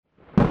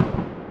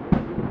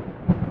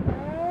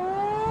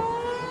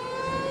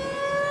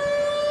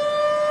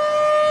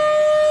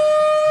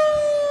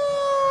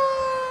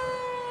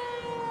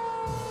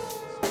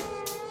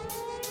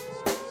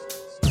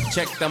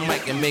Check the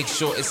mic and make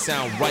sure it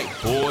sound right,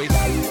 boys.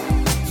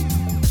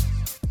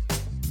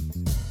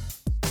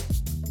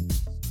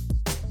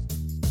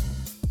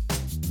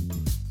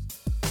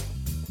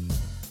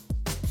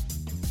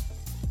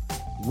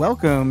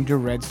 Welcome to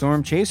Red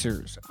Storm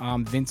Chasers.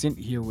 I'm Vincent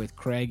here with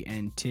Cragg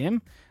and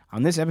Tim.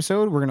 On this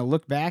episode, we're going to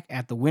look back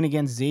at the win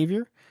against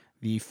Xavier,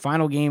 the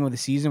final game of the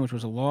season, which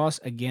was a loss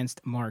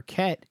against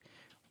Marquette.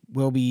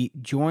 We'll be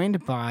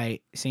joined by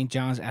St.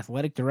 John's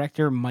Athletic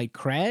Director Mike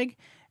Cragg,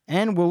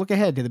 and we'll look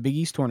ahead to the Big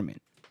East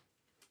tournament.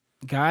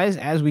 Guys,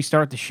 as we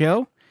start the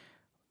show,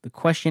 the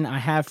question I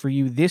have for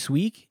you this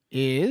week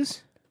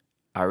is...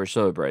 Irish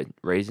soda bread,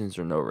 raisins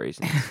or no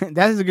raisins?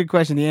 That is a good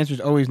question. The answer is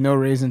always no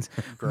raisins.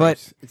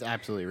 But it's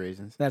absolutely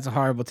raisins. that's a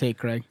horrible take,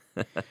 Craig.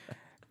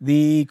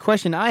 The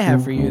question I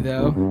have for you,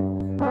 though,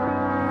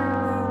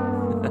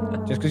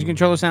 just because you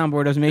control the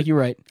soundboard doesn't make you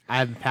right. I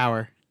have the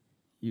power.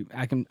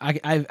 I can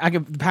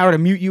the power to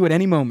mute you at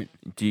any moment.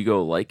 Do you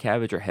go light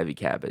cabbage or heavy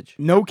cabbage?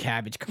 No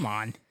cabbage. Come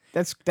on,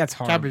 that's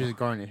horrible. Cabbage is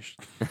garnished.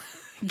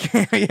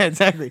 Yeah,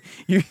 exactly.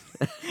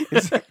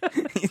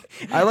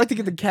 I like to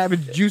get the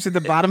cabbage juice at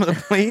the bottom of the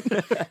plate.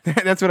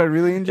 That's what I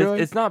really enjoy.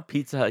 It's not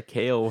Pizza Hut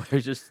kale where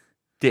you're just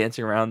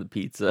dancing around the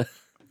pizza.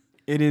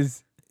 It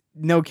is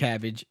no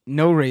cabbage,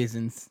 no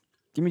raisins.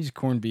 Give me just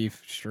corned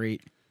beef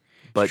straight.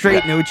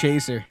 Straight, no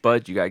chaser.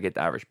 But you gotta get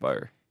the Irish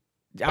butter.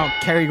 Oh,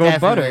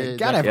 Kerrygold butter. Definitely,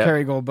 Gotta have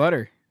Kerrygold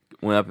butter.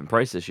 Went up in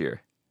price this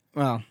year.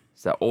 Well,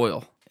 It's that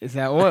oil. it's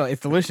that oil.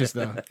 It's delicious,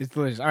 though. It's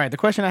delicious. All right, the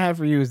question I have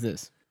for you is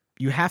this.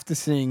 You have to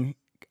sing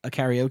a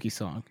karaoke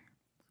song.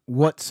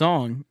 What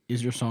song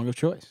is your song of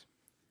choice?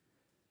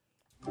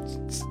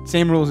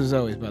 Same rules as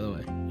always, by the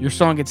way. Your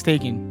song gets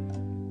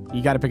taken.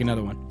 You got to pick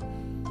another one.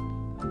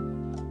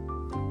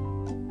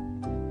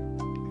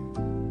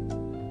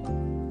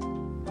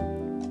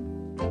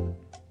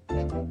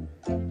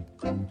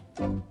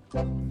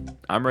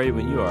 I'm ready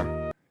when you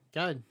are.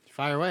 Good.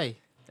 Fire away.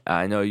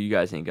 I know you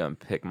guys ain't gonna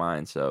pick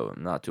mine, so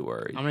I'm not too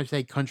worried. I'm going to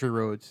say Country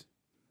Roads.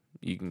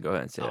 You can go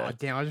ahead and say Oh, that.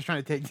 damn. I was just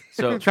trying to take...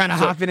 So, Trying to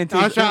hop in and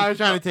take I was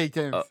trying to take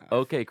Tim.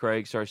 okay,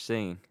 Craig, start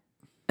singing.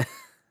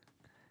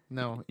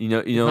 No. You know,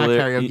 It's not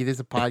lyric- karaoke. you- This is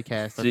a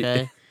podcast, See-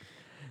 okay?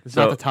 It's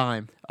So- not the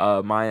time.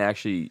 Mine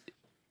actually,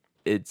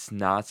 it's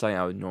not something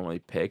I would normally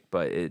pick,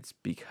 but it's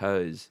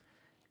because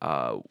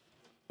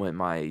when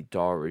my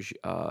daughter was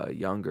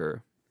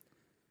younger,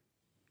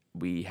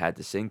 we had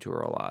to sing to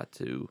her a lot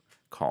to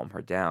calm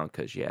her down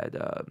because she had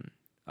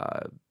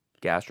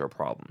gastro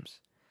problems.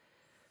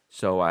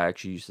 So I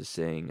actually used to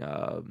sing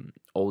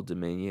Old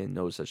Dominion,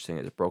 No Such Thing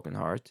as a Broken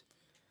Heart.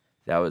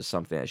 That was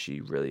something that she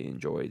really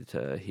enjoyed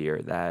to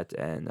hear that.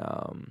 And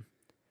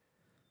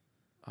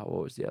what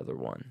was the other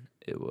one?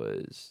 It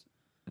was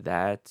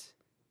that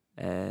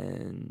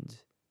and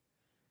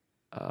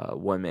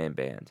One Man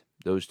Band.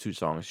 Those two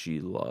songs she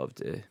loved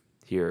to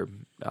hear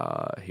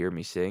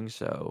me sing.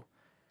 So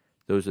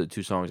those are the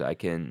two songs I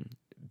can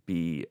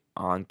be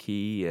on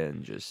key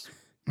and just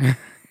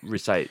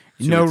recite.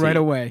 to No, a T. right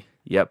away.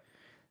 Yep.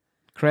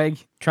 Craig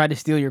tried to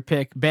steal your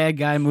pick. Bad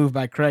guy move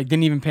by Craig.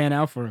 Didn't even pan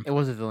out for him. It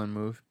was a villain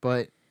move,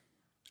 but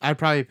I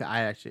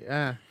actually...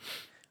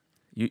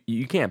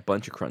 You can't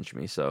bunch of crunch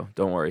me, so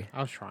don't worry.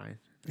 I was trying.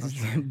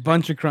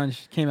 Bunch of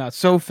Crunch came out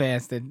so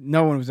fast that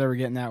no one was ever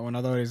getting that one,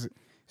 although it is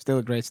still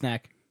a great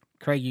snack.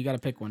 Craig, you got to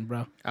pick one,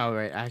 bro. Oh,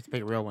 right. I have to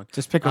pick a real one.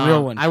 Just pick a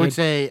real one. I would kid.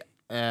 say,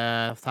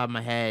 off the top of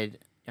my head,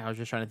 I was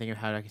just trying to think of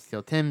how I could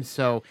steal Tim's.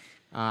 So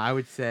I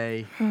would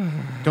say,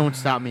 "Don't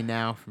Stop Me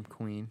Now" from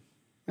Queen.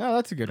 Oh,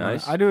 that's a good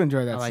Nice. one. I do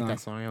enjoy that I like song. that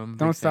song. I'm a big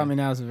Don't Stop fan. Me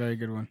Now is a very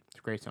good one. It's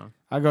a great song.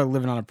 I go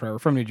Living on a Prayer. We're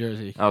from New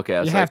Jersey. Okay, I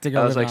was You like, have to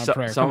go I was Living like, on a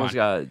Prayer. Come someone's on.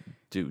 got to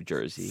do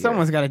Jersey. here.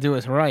 Someone's got to do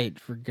us right,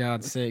 for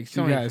God's sakes. You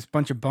Somebody- guys,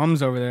 bunch of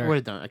bums over I there. would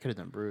have done. I could have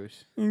done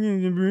Bruce.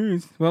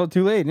 Well,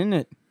 too late, isn't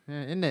it?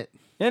 Yeah, isn't it?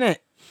 Isn't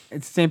it?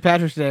 It's St.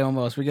 Patrick's Day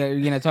almost. We're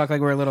gonna talk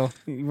like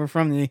we're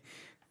from the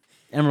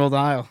Emerald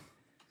Isle.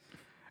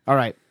 All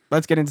right,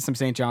 let's get into some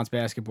St. John's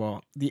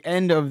basketball. The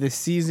end of the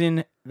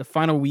season, the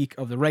final week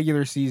of the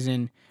regular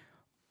season,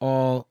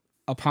 all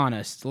upon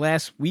us.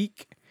 Last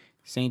week,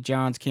 St.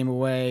 John's came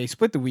away,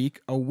 split the week.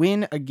 A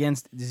win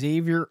against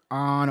Xavier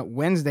on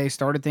Wednesday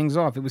started things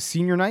off. It was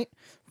senior night,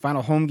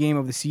 final home game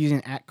of the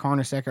season at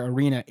Carnesecca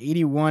Arena,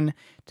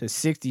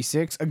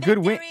 81-66. A good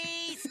win.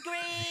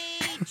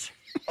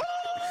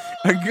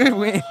 A good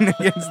win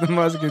against the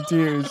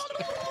Musketeers.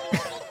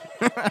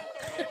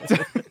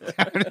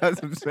 That was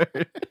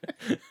absurd.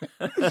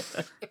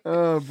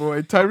 Oh,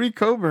 boy. Tyreek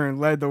Coburn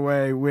led the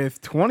way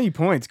with 20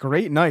 points.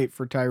 Great night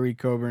for Tyreek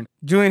Coburn.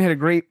 Julian had a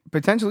great,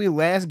 potentially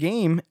last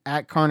game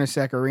at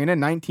Carnesecca Arena.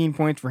 19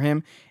 points for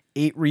him,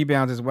 8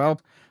 rebounds as well.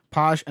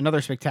 Posh,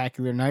 another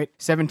spectacular night.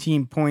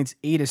 17 points,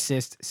 8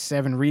 assists,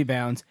 7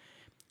 rebounds.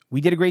 We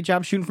did a great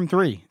job shooting from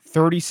three.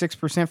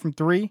 36% from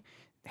three.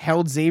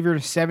 Held Xavier to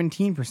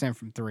 17%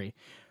 from three.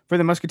 For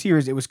the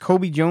Musketeers, it was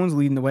Kobe Jones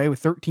leading the way with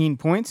 13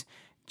 points.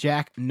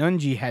 Jack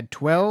Nungy had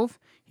 12.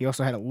 He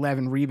also had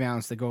 11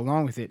 rebounds to go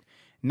along with it.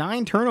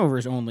 9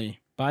 turnovers only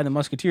by the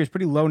Musketeers.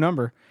 Pretty low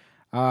number.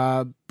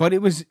 But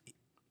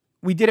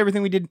we did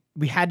everything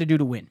we had to do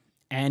to win.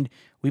 And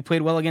We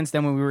played well against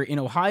them when we were in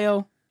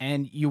Ohio,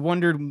 and you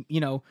wondered,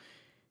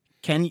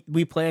 can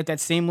we play at that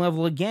same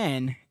level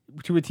again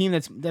to a team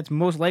that's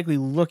most likely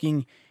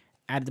looking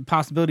at the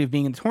possibility of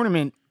being in the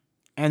tournament?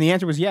 And the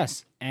answer was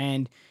yes.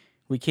 And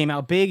we came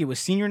out big. It was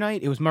senior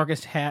night. It was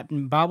Marcus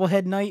Hatton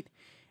bobblehead night.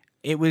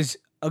 It was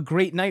a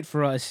great night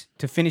for us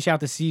to finish out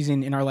the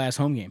season in our last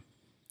home game.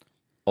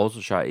 Also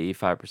shot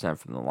 85%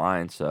 from the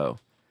line, so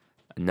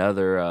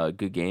another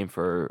good game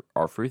for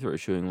our free throw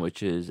shooting,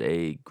 which is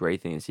a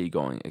great thing to see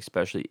going,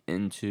 especially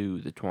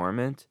into the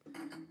tournament.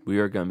 We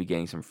are going to be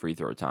getting some free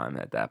throw time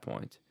at that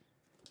point.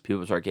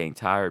 People start getting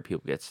tired.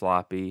 People get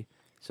sloppy.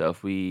 So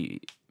if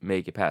we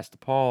make it past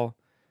DePaul,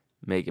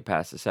 make it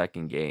past the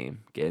second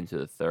game, get into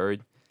the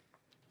third,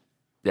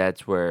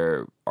 that's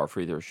where our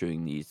free throw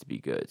shooting needs to be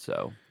good.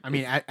 So I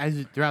mean,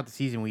 as throughout the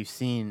season, we've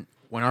seen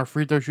when our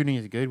free throw shooting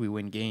is good, we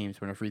win games.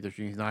 When our free throw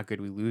shooting is not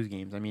good, we lose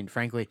games. I mean,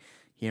 frankly,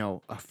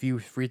 a few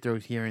free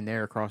throws here and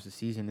there across the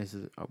season.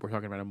 We're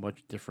talking about a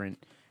much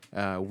different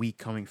week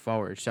coming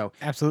forward. So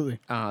Absolutely.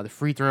 the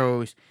free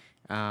throws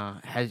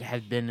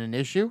has been an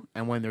issue,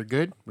 and when they're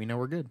good, we know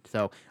we're good.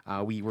 So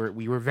we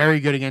were very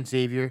good against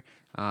Xavier.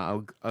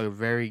 A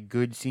very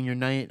good senior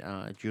night.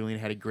 Julian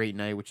had a great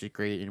night, which is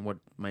great in what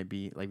might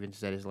be, like Vincent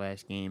said, his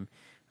last game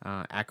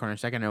at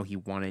Cornerstone. I know he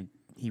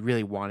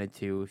really wanted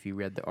to. If you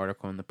read the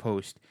article in the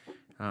Post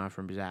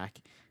from Zach,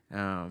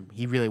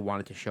 he really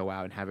wanted to show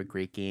out and have a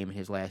great game.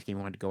 His last game,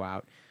 he wanted to go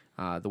out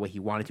the way he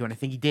wanted to, and I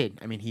think he did.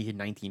 I mean, he had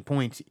 19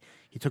 points.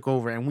 He took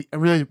over, and we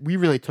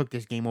really took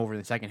this game over in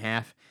the second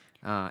half.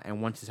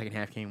 And once the second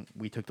half came,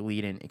 we took the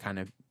lead and it kind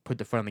of put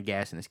the foot on the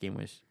gas, and this game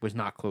was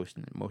not close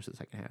in most of the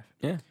second half.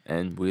 yeah,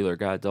 and Wheeler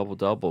got a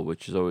double-double,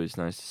 which is always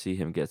nice to see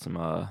him get some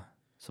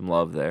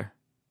love there.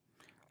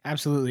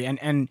 Absolutely.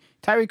 And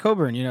Tyree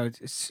Coburn,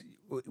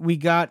 we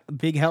got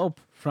big help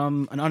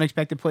from an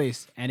unexpected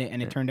place, and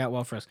it turned out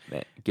well for us.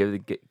 Man, give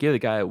the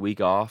guy a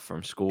week off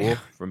from school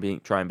from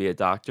trying to be a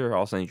doctor.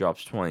 All of a sudden he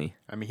drops 20.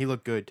 I mean, he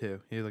looked good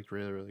too. He looked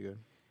really, really good.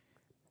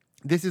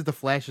 This is the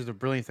flashes of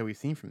brilliance that we've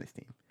seen from this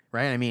team,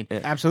 right? I mean,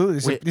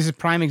 Absolutely. This is a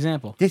prime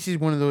example. This is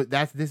one of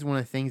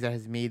the things that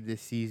has made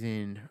this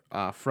season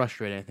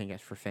frustrating, I think, as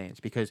for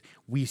fans, because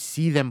we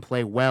see them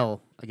play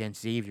well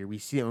against Xavier.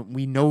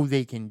 We know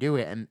they can do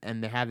it,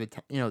 and they have the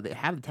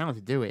talent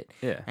to do it.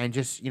 Yeah. And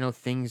just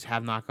things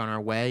have not gone our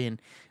way, and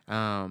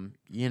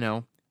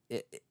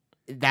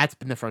that's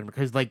been the frustration,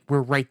 because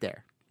we're right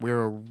there.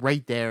 We're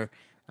right there.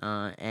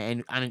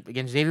 And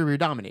against Xavier, we were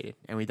dominated,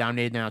 and we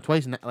dominated now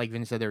twice. And like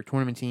Vince said, they're a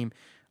tournament team.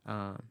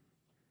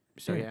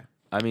 So yeah.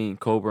 I mean,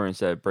 Coburn,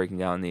 instead of breaking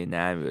down the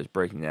anatomy, was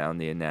breaking down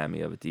the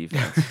anatomy of a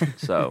defense.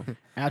 So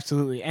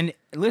Absolutely. And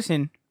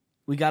listen,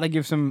 we got to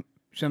give some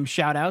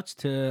shout outs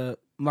to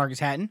Marcus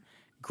Hatton.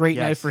 Great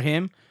night for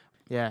him.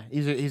 Yeah,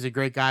 he's a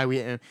great guy.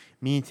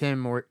 Me and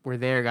Tim were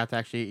there. Got to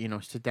actually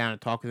sit down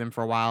and talk with him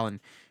for a while and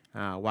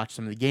watch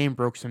some of the game.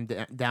 Broke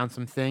down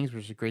some things,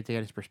 which is great to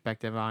get his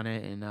perspective on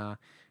it. And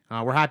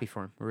we're happy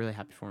for him. We're really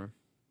happy for him.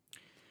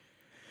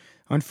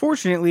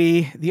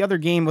 Unfortunately, the other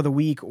game of the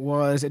week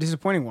was a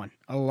disappointing one.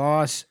 A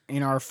loss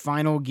in our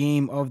final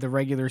game of the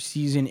regular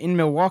season in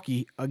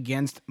Milwaukee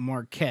against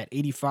Marquette,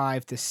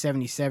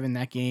 85-77.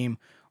 That game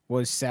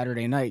was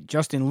Saturday night.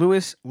 Justin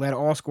Lewis led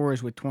all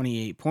scorers with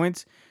 28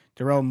 points.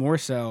 Darrell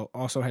Morsell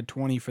also had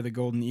 20 for the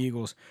Golden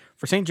Eagles.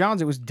 For St.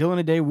 John's, it was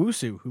Dylan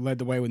Adewusu who led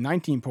the way with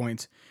 19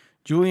 points.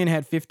 Julian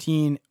had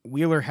 15,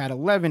 Wheeler had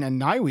 11,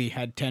 and Naiwi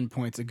had 10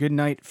 points. A good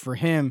night for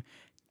him.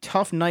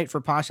 Tough night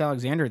for Posh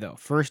Alexander, though.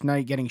 First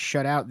night getting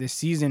shut out this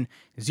season.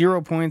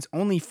 0 points,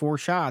 only 4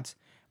 shots,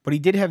 but he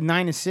did have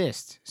 9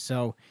 assists.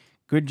 So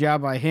good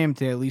job by him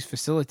to at least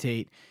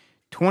facilitate.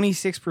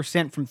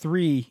 26% from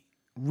 3,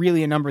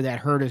 really a number that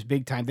hurt us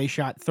big time. They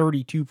shot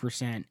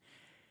 32%.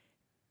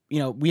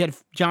 We had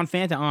John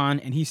Fanta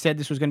on, and he said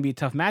this was going to be a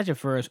tough matchup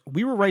for us.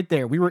 We were right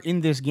there. We were in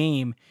this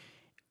game.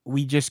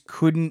 We just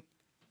couldn't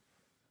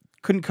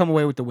come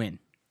away with the win.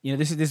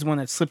 This is one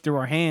that slipped through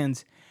our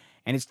hands.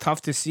 And it's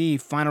tough to see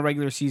final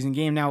regular season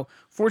game. Now,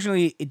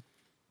 fortunately,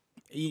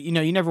 you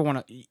never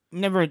want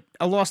to.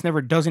 A loss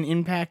never doesn't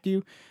impact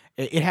you.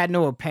 It had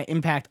no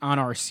impact on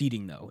our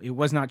seeding, though. It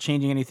was not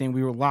changing anything.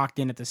 We were locked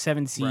in at the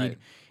 7th seed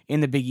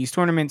in the Big East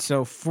tournament.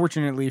 So,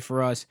 fortunately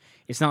for us,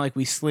 it's not like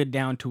we slid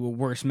down to a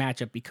worse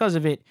matchup because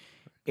of it.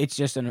 It's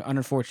just an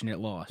unfortunate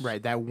loss.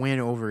 Right. That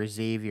win over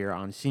Xavier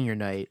on senior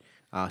night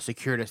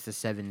secured us the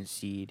 7th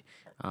seed.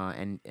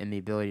 And the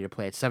ability to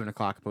play at 7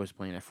 o'clock opposed to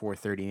playing at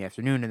 4:30 in the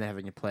afternoon, and then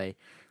having to play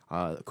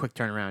a quick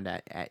turnaround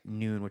at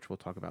noon, which we'll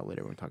talk about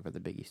later when we talk about the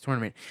Big East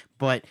tournament.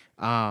 But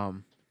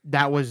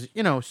that was,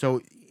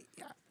 so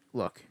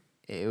look,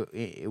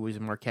 it was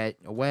Marquette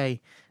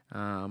away.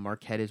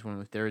 Marquette is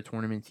they're a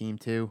tournament team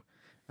too.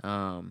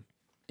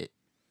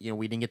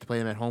 We didn't get to play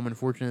them at home,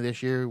 unfortunately,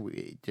 this year.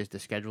 Just the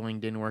scheduling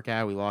didn't work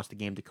out. We lost the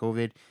game to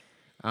COVID.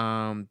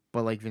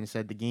 But like Vince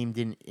said, the game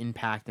didn't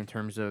impact in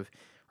terms of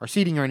our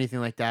seeding or anything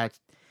like that.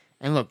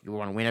 And look, we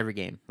want to win every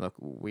game. Look,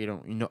 we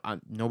don't,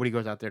 nobody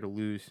goes out there to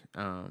lose.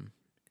 But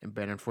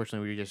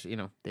unfortunately, we just,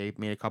 they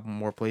made a couple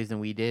more plays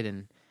than we did,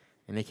 and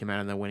they came out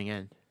on the winning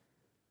end.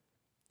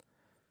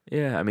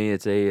 Yeah, I mean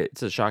it's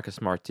a Shaka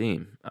Smart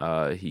team.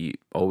 He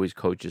always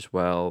coaches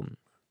well,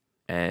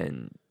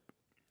 and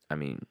I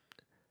mean,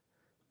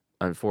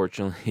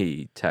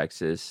 unfortunately,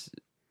 Texas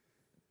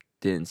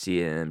didn't see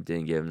it in him,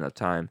 didn't give him enough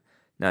time.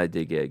 Now they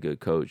did get a good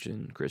coach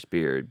in Chris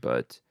Beard,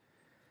 but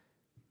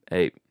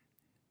hey,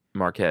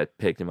 Marquette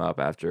picked him up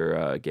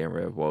after getting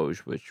rid of Woj,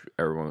 which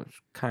everyone was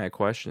kind of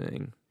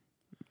questioning.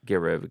 Get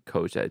rid of a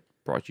coach that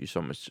brought you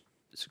so much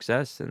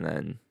success, and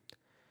then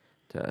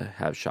to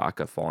have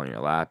Shaka fall in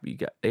your lap,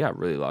 they got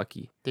really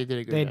lucky. They did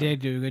a good They job. did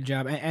do a good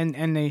job,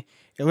 and they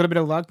a little bit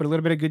of luck, but a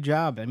little bit of good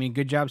job. I mean,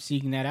 good job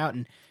seeking that out,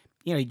 and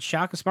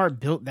Shaka Smart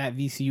built that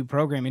VCU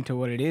program into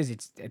what it is.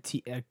 It's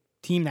a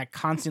team that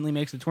constantly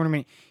makes the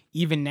tournament,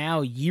 even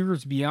now,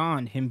 years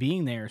beyond him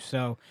being there.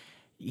 So,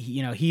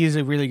 he is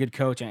a really good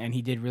coach, and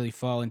he did really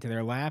fall into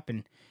their lap,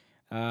 and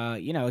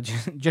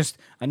just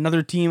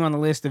another team on the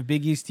list of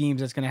Big East teams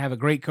that's going to have a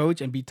great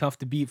coach and be tough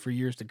to beat for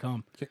years to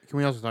come. Can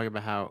we also talk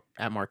about how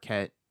at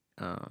Marquette,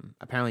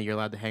 apparently you're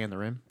allowed to hang on the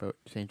rim, but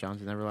St. John's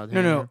is never allowed to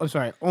hang on the rim? I'm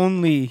sorry.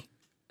 Only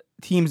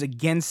teams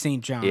against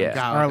St. John's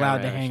Yeah. are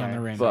allowed Okay, to hang on sorry.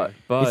 the rim.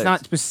 But It's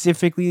not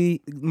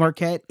specifically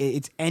Marquette.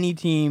 It's any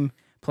team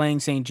playing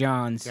St.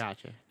 John's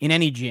Gotcha. in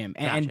any gym.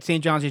 And Gotcha.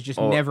 St. John's is just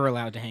Or- never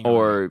allowed to hang on the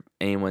rim. or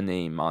anyone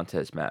named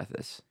Montez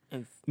Mathis.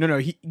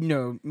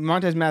 No,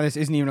 Montez Mathis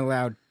isn't even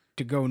allowed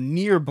to go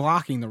near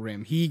blocking the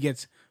rim. He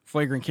gets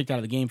flagrant kicked out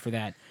of the game for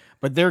that.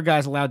 But their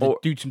guys allowed to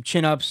do some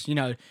chin ups,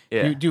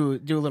 Yeah. do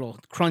a little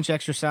crunch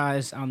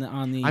exercise on the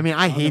I mean, I on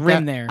the hate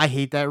rim that. there. I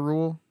hate that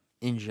rule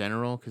in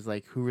general because,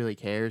 like, who really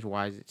cares?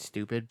 Why is it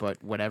stupid?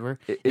 But whatever.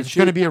 It If it's should-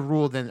 going to be a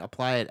rule, then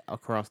apply it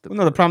across the. Well,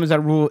 no, the problem is that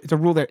rule. It's a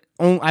rule that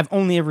I've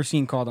only ever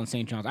seen called on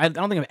St. John's. I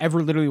don't think I've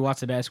ever literally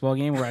watched a basketball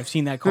game where I've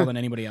seen that called on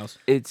anybody else.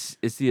 It's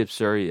the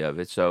absurdity of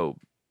it. So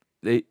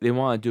they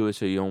want to do it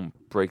so you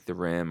don't break the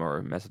rim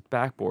or mess with the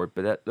backboard.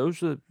 But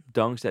those are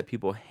dunks that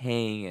people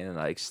hang and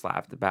like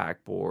slap the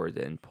backboard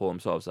and pull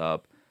themselves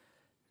up.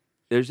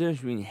 There's a difference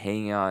between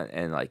hanging on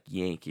and like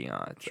yanking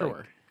on. It's Sure.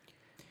 like,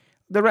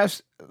 The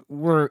refs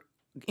were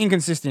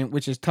inconsistent,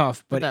 which is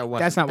tough, but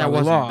that's not why we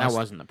lost. That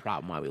wasn't the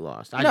problem why we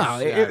lost.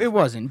 It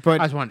wasn't. I But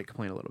just wanted to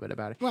complain a little bit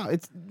about it. well,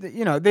 it's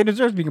they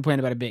deserve to be complaining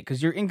about a bit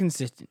because you're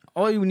inconsistent.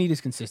 All you need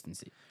is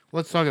consistency.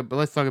 Let's talk about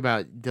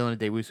Dylan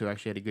Dewusu, who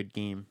actually had a good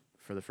game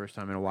for the first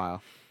time in a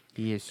while.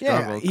 He has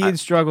struggled. Yeah, he had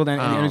struggled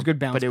and it was good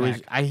bounce But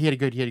back. he had a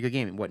good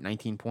game. What,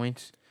 19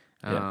 points?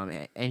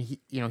 Yeah. And he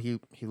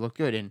looked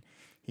good, and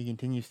he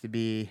continues to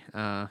be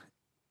an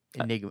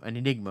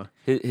enigma.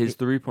 his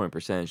 3-point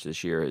percentage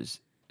this year is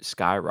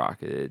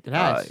skyrocketed. It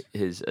has.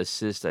 His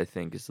assist, I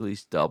think, is at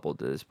least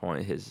doubled at this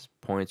point. His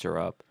points are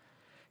up.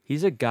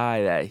 He's a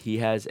guy that he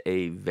has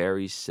a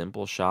very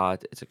simple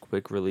shot. It's a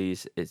quick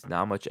release. It's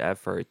not much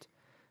effort,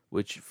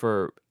 which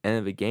for end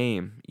of a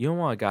game, you don't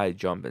want a guy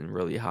jumping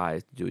really high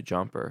to do a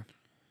jumper.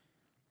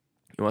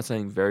 You want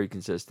something very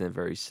consistent,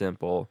 very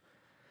simple.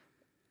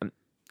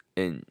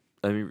 And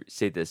let me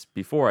say this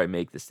before I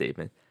make the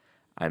statement.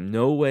 I'm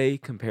no way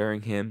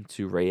comparing him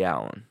to Ray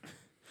Allen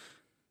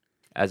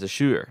as a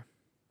shooter.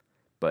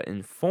 But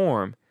in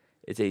form,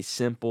 it's a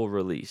simple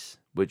release,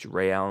 which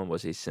Ray Allen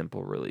was a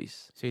simple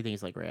release. So you think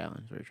he's like Ray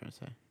Allen? Is what you're trying to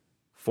say?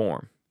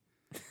 Form.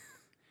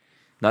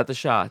 Not the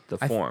shot, the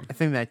form. I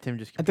think that Tim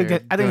just I think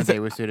compared that- I think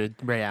Dylan it's Dewusu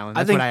to Ray Allen. I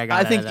That's think what I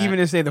got out of that. even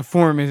to say the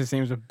form is the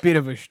same is a bit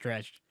of a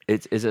stretch.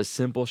 It's a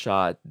simple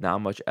shot, not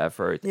much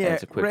effort, and Yeah,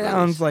 it's a quick Ray release.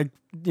 Allen's like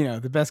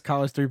the best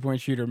college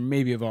 3-point shooter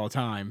maybe of all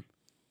time.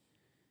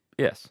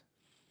 Yes.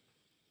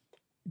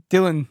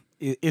 Dylan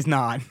is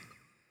not.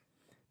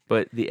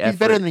 But the effort... He's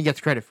better than he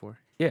gets credit for.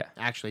 Yeah.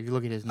 Actually, if you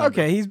look at his numbers.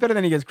 Okay, he's better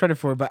than he gets credit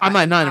for, but I'm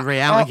not in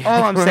Ray Allen.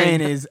 all I'm category.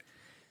 saying is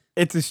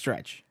it's a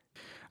stretch.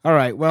 All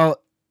right,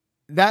 well,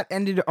 that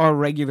ended our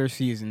regular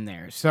season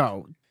there.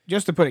 So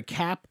just to put a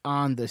cap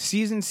on the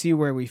season, see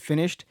where we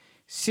finished.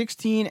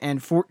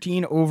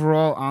 16-14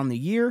 overall on the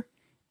year,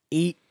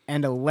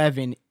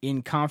 8-11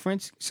 in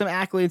conference. Some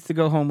accolades to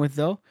go home with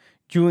though.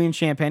 Julian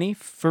Champagny,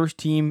 first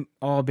team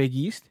All Big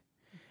East,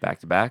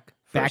 Back-to-back.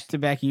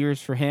 back-to-back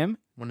years for him.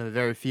 One of the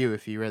very few.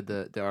 If you read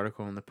the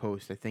article in the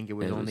Post, I think it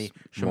was It only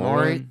was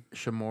Mullen.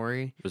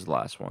 Shamori, Was the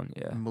last one,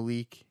 yeah.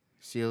 Malik,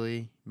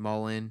 Sealy,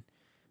 Mullen,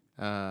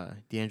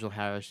 D'Angelo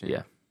Harrison.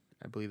 Yeah.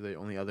 I believe the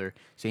only other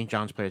St.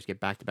 John's players get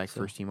back-to-back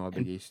first team All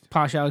Big East.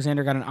 Posh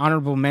Alexander got an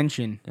honorable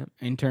mention Yep.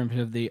 in terms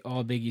of the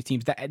All Big East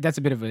teams. That's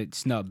a bit of a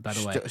snub, by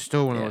the way.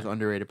 Still one of Yeah. those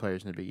underrated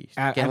players in the Big East.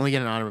 I- Can only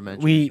get an honorable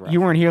mention.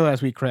 You weren't here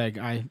last week, Craig.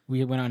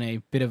 We went on a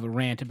bit of a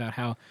rant about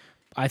how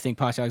I think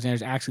Posh Alexander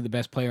is actually the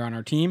best player on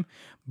our team,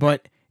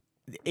 but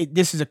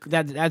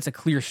that's a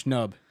clear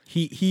snub.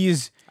 He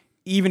is,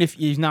 even if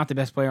he's not the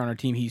best player on our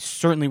team, he's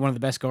certainly one of the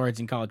best guards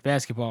in college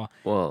basketball,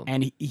 Well,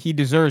 and he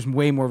deserves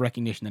way more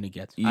recognition than he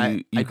gets.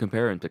 you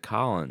compare him to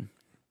Colin.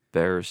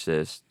 Better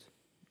assist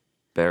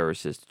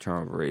to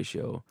turnover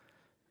ratio,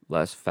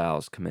 less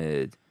fouls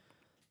committed,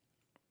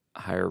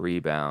 higher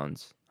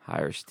rebounds,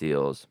 higher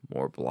steals,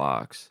 more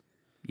blocks.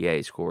 yeah,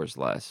 he scores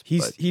less.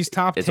 but He's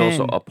top it's 10.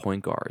 also a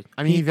point guard.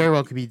 I mean, he very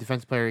well could be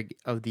Defensive Player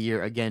of the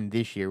Year again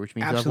this year, which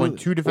means he'll have won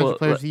Absolutely. 2 Defensive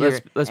Players of the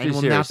Year, let's and be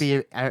will not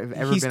serious. be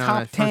ever He's been on top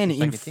a first 10 and in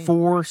second team.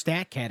 4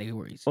 stat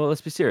categories. Well,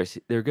 let's be serious.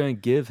 They're going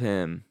to give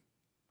him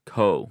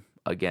Co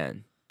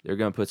again. They're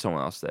going to put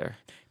someone else there.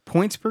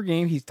 Points per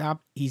game, he's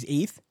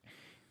 8th.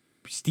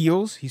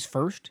 Steals, he's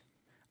 1st.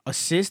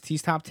 Assists,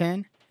 he's top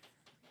 10.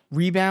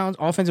 Rebounds,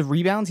 offensive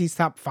rebounds, he's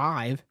top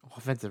 5.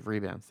 Offensive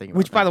rebounds,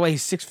 Which, by the way,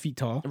 he's 6 feet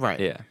tall. right?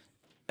 Yeah,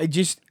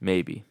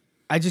 maybe.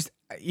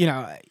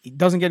 It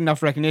doesn't get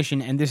enough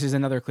recognition, and this is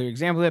another clear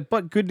example of it.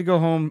 But good to go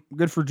home.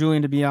 Good for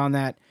Julian to be on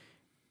that.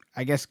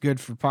 I guess good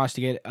for Posh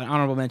to get an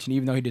honorable mention,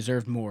 even though he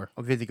deserved more.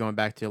 Vincent, going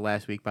back to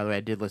last week, by the way,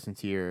 I did listen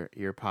to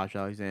your Posh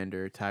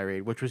Alexander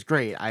tirade, which was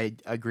great. I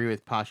agree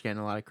with Posh getting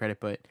a lot of credit,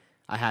 but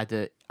I have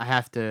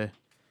to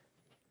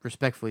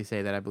respectfully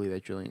say that I believe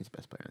that Julian's the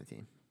best player on the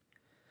team.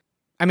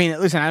 I mean,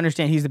 listen, I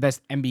understand he's the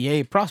best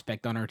NBA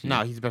prospect on our team.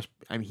 No, he's the best.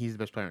 I mean, he's the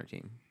best player on our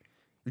team.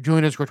 If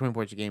Julian doesn't score 20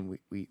 points a game,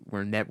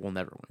 we'll never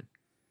win.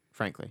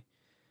 Frankly,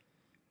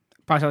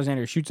 Posh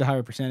Alexander shoots a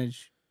higher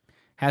percentage,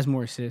 has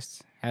more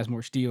assists, has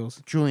more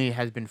steals. Julian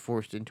has been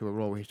forced into a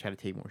role where he's trying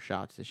to take more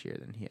shots this year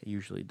than he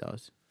usually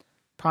does.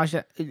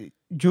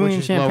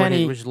 Julian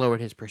Champagny, which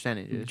lowered his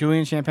percentages.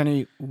 Julian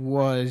Champagny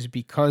was,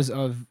 because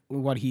of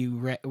what he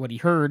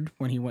heard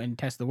when he went and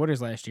tested the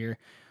waters last year,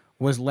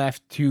 was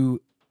left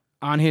to,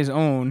 on his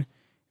own,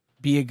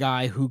 be a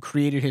guy who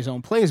created his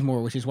own plays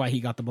more, which is why he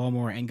got the ball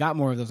more and got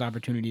more of those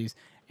opportunities,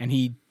 and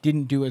he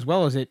didn't do as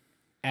well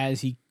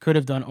as he could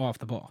have done off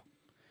the ball.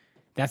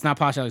 That's not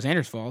Posh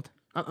Alexander's fault.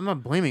 I'm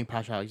not blaming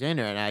Posh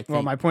Alexander, and I think,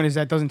 Well, my point is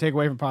that doesn't take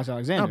away from Posh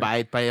Alexander. no,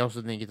 but I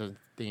also think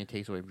it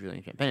takes away from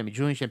Julian Champagny. I mean,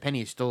 Julian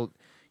Champagny is still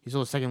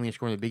the second leading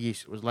scorer in the Big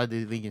East. Was led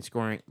the league in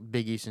scoring,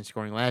 Big East in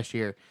scoring last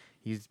year.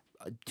 He's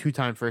a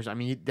 2-time first. I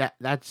mean,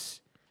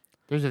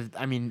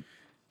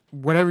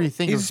 whatever you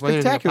think He's of whether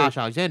it's spectacular. Posh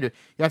Alexander,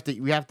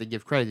 we have to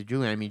give credit to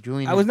Julian. I mean,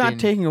 Julian. I was has not been-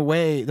 taking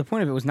away. The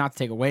point of it was not to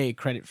take away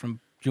credit from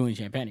Julian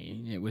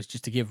Champagny. It was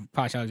just to give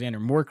Posh Alexander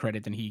more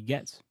credit than he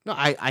gets. No,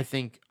 I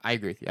think I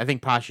agree with you. I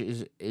think Posh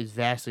is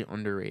vastly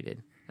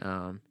underrated.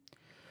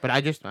 But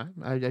I just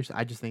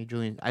think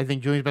Julian. I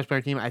think Julian's best player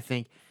on the team. I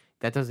think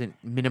that doesn't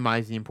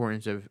minimize the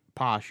importance of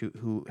Posh,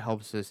 who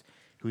helps us,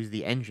 who's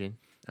the engine.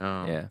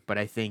 Yeah. But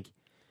I think,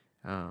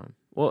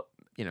 Well,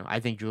 I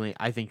think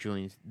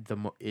Julian's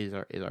is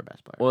our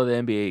best player. well, the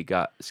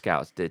NBA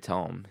scouts did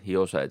tell him he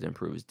also had to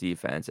improve his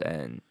defense,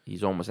 and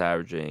he's almost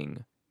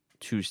averaging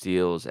 2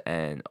 steals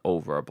and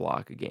over a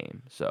block a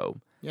game. So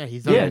yeah, he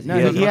He has has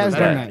done done that.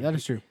 that. That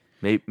is true.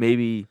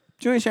 maybe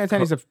Julian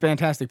Champagny's a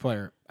fantastic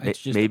player. It's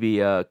just maybe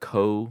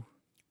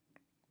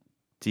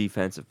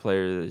defensive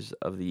players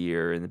of the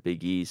year in the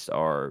Big East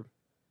are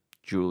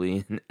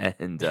Julian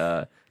and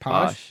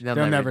Posh. They'll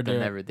never do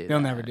never it. do They'll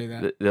that. never do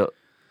that.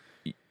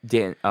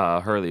 Dan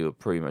Hurley would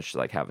pretty much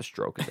like have a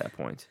stroke at that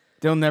point.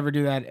 They'll never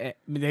do that.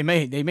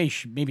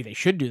 Maybe they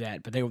should do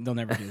that, but they'll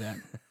never do that.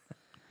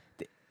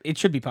 It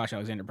should be Posh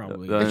Alexander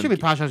probably. The- It should be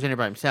Posh Alexander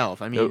by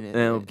himself. I mean,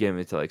 They'll give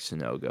it to like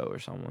Sunogo or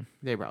someone.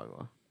 they probably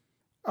will.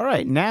 All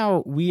right,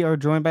 now we are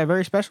joined by a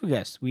very special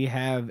guest. We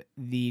have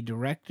the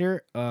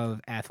director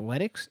of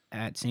athletics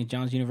at St.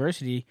 John's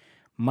University,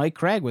 Mike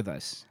Cragg, with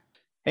us.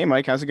 Hey,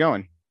 Mike, how's it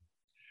going?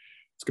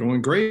 It's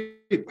going great.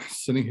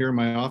 Sitting here in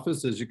my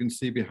office, as you can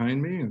see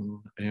behind me,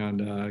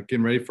 and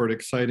getting ready for an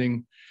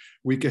exciting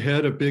week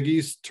ahead of Big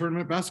East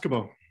tournament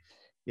basketball.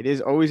 It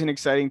is always an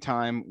exciting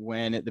time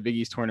when the Big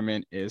East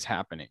tournament is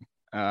happening.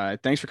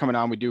 Thanks for coming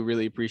on. We do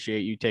really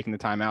appreciate you taking the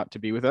time out to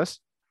be with us.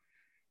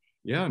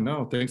 Yeah,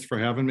 no, thanks for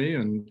having me,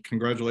 and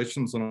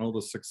congratulations on all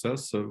the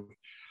success of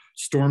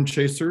Storm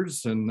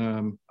Chasers. And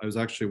I was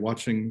actually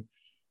watching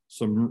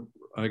some,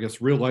 I guess,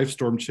 real life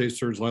Storm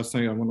Chasers last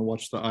night. I want to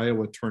watch the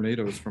Iowa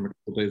Tornadoes from a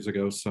couple days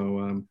ago,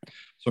 so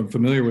I'm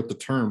familiar with the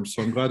term.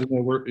 So I'm glad to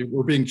know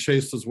we're being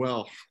chased as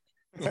well.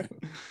 Well,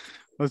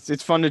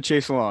 it's fun to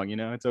chase along,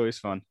 it's always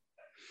fun.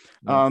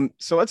 Nice.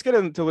 So let's get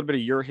into a little bit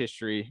of your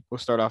history. We'll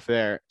start off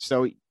there.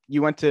 So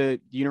you went to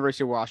the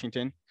University of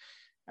Washington,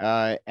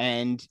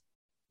 and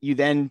you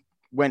then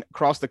went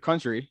across the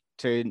country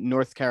to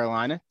North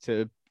Carolina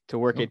to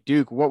work at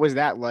Duke. What was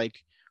that like?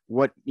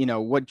 What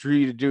drew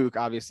you to Duke?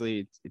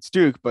 Obviously it's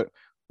Duke, but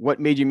what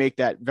made you make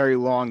that very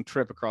long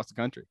trip across the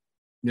country?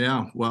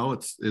 Yeah, well,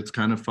 it's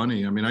kind of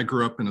funny. I mean, I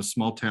grew up in a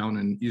small town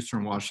in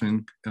Eastern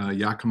Washington,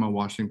 Yakima,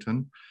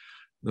 Washington.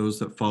 Those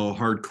that follow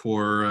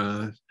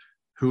hardcore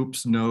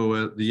hoops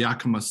know the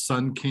Yakima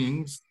Sun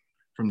Kings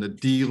from the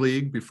D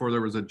League before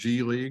there was a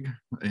G League,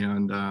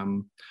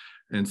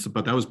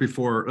 but that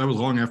was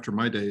long after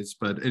my days.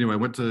 But anyway, I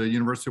went to the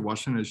University of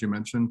Washington, as you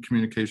mentioned,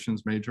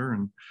 communications major,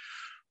 and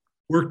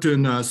worked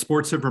in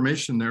sports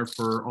information there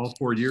for all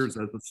 4 years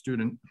as a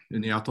student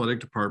in the athletic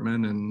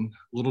department. And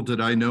little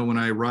did I know when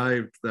I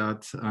arrived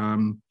that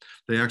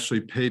they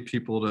actually pay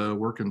people to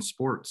work in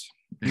sports.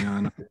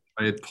 And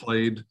I had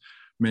played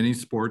many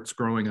sports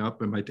growing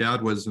up, and my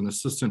dad was an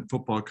assistant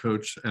football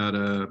coach at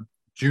a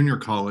junior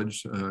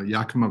college,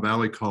 Yakima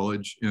Valley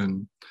College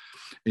in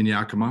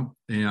Yakima.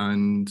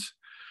 And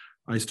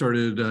I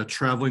started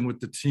traveling with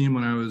the team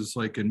when I was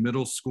like in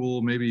middle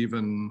school, maybe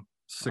even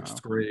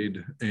sixth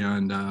grade,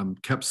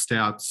 and kept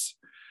stats.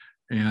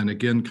 And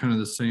again, kind of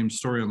the same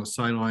story on the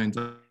sidelines.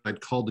 I'd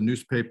call the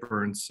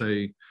newspaper and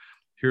say,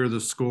 here are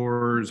the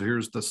scores,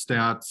 here's the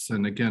stats.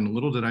 And again,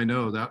 little did I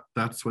know that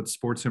that's what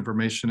sports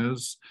information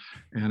is.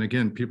 And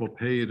again, people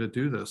pay you to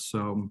do this.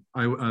 So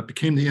I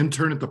became the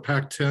intern at the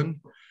Pac-10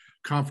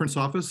 conference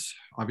office.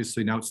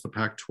 Obviously now it's the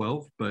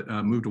Pac-12, but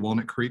moved to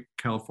Walnut Creek,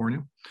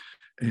 California,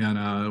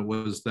 and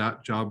was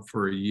that job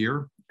for a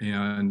year.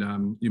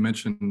 And you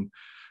mentioned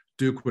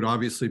Duke would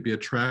obviously be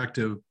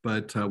attractive,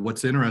 but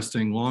what's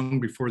interesting,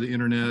 long before the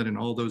internet and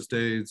all those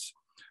days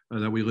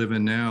that we live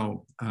in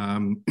now,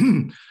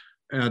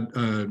 a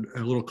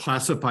little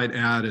classified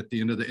ad at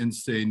the end of the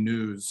NCAA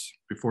news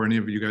before any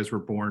of you guys were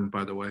born,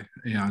 by the way.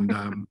 And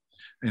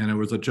it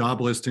was a job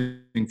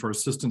listing for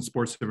assistant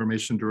sports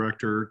information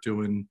director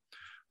doing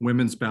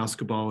women's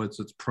basketball.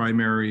 It's its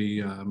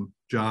primary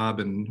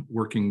job and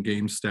working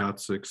game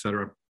stats, et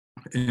cetera.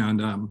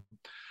 And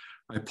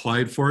I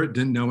applied for it,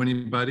 didn't know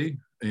anybody.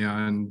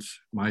 And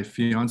my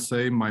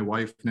fiance, my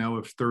wife now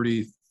of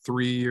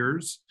 33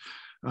 years,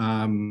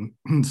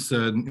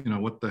 said,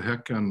 what the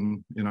heck,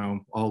 and,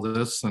 all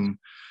this. And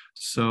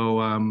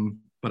so,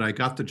 but I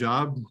got the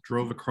job,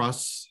 drove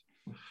across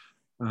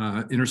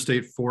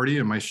Interstate 40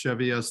 in my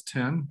Chevy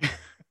S10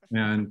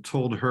 and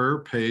told her,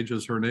 Paige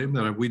is her name,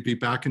 that we'd be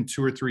back in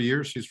 2 or 3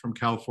 years. She's from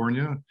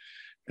California,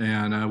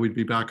 and we'd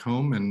be back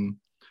home. And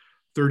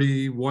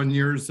 31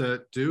 years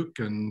at Duke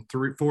and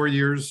 4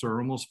 years or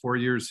almost 4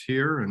 years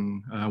here.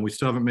 And we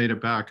still haven't made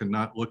it back and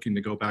not looking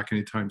to go back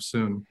anytime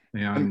soon.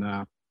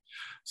 And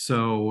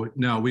so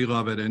no, we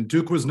love it. And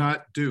Duke was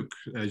not Duke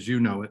as you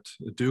know it.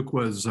 Duke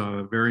was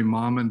a very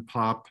mom and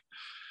pop,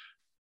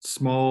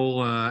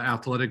 small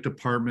athletic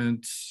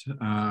department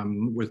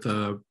with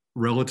a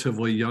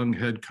relatively young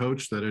head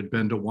coach that had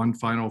been to one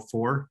Final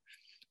Four.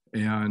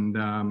 And,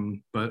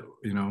 but,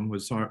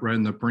 was right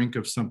on the brink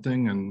of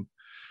something. And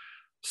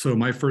so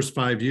my first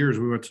 5 years,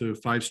 we went to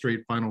 5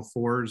 straight Final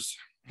Fours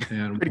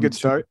and pretty good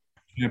start.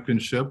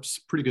 Championships,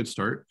 pretty good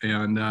start.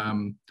 And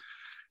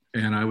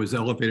I was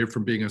elevated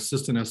from being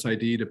assistant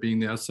SID to being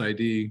the SID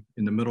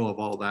in the middle of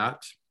all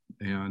that.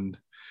 And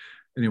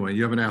anyway,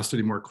 you haven't asked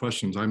any more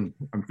questions. I'm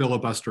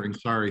filibustering.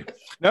 Sorry.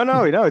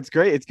 No, it's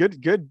great. It's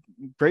good,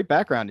 great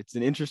background. It's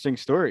an interesting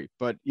story.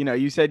 But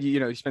you said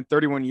you spent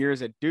 31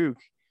 years at Duke.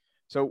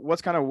 So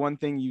what's kind of one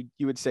thing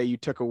you would say you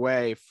took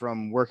away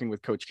from working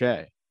with Coach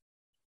K?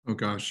 Oh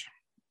gosh,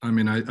 I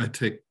mean, I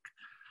take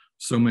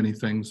so many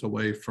things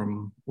away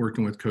from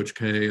working with Coach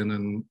K. And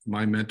then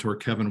my mentor,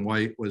 Kevin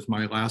White, was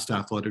my last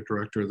athletic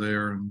director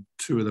there, and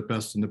 2 of the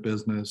best in the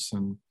business.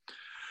 And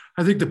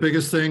I think the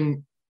biggest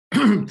thing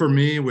for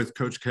me with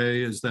Coach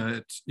K is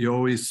that you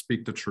always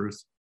speak the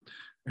truth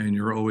and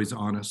you're always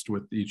honest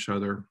with each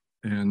other.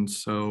 And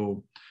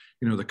so,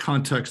 the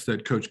context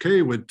that Coach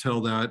K would tell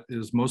that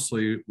is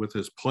mostly with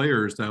his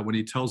players, that when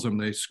he tells them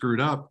they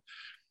screwed up,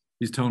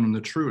 he's telling them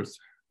the truth,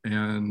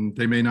 and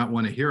they may not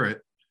want to hear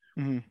it.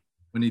 Mm-hmm.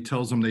 When he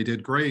tells them they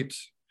did great,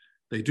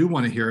 they do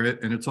want to hear it,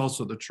 and it's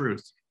also the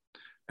truth.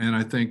 And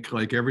I think,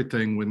 like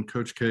everything, when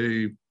Coach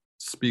K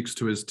speaks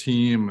to his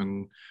team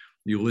and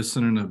you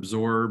listen and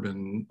absorb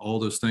and all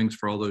those things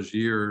for all those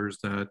years,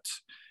 that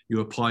you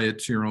apply it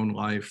to your own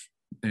life.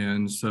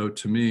 And so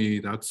to me,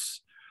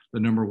 that's the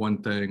number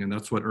one thing, and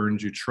that's what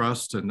earns you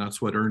trust, and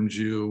that's what earns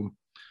you,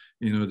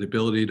 the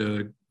ability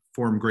to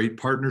form great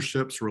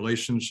partnerships,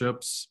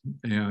 relationships.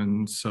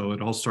 And so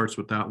it all starts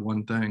with that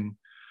one thing.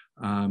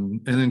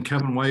 And then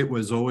Kevin White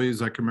was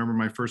always, I can remember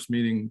my first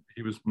meeting,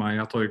 he was my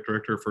athletic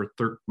director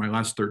for my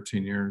last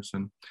 13 years.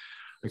 And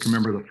I can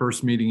remember the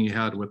first meeting he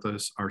had with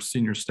us, our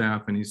senior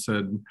staff, and he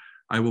said,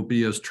 I will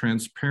be as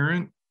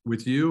transparent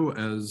with you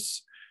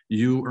as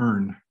you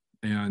earn.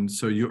 And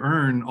so you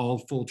earn all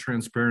full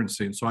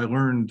transparency. And so I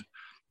learned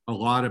a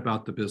lot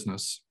about the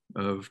business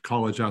of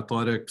college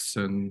athletics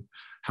and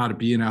how to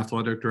be an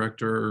athletic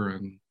director.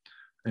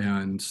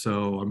 And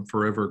so I'm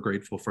forever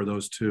grateful for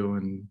those 2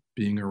 and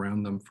being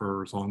around them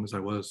for as long as I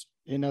was.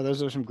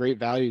 Those are some great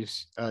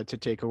values to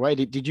take away.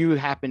 Did you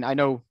happen, I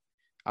know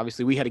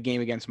obviously we had a game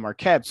against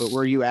Marquette, but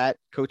were you at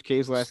Coach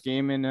K's last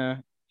game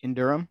in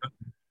Durham?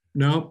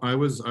 No, I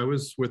was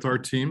with our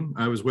team.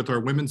 I was with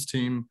our women's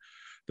team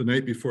the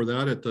night before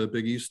that at the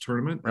Big East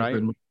tournament. Right. Up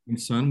in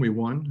Vincent, we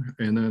won.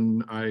 And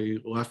then I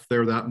left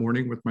there that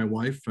morning with my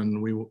wife,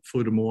 and we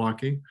flew to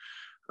Milwaukee.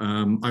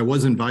 I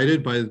was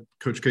invited by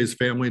Coach K's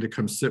family to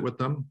come sit with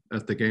them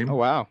at the game. Oh,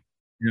 wow.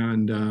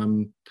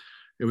 And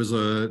it was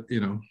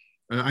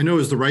I know it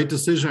was the right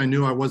decision. I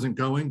knew I wasn't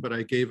going, but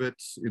I gave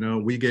it,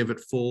 we gave it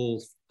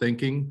full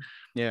thinking.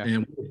 Yeah.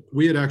 And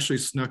we had actually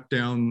snuck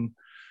down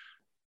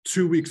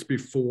 2 weeks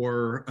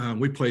before.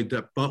 We played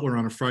at Butler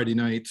on a Friday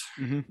night,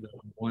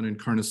 one in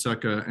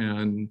Carneseca,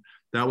 and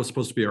that was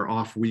supposed to be our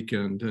off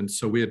weekend. And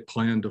so we had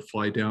planned to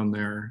fly down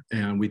there,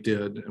 and we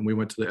did. And we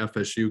went to the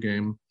FSU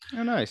game.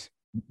 Oh, nice.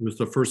 It was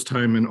the first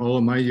time in all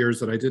of my years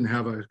that I didn't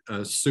have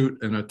a suit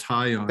and a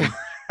tie on.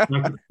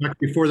 back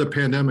before the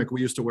pandemic,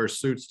 we used to wear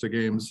suits to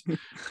games,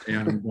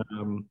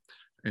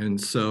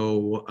 and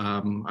so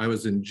I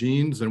was in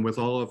jeans and with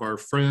all of our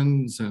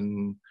friends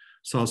and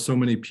saw so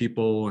many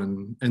people,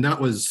 and that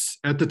was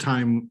at the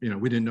time,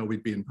 we didn't know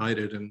we'd be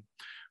invited, and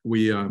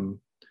we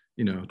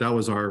that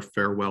was our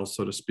farewell,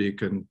 so to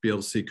speak, and be able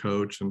to see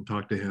Coach and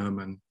talk to him.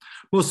 And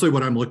mostly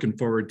what I'm looking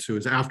forward to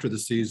is after the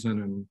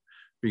season and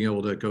being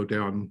able to go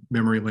down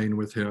memory lane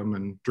with him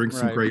and drink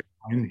some great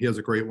wine. He has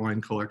a great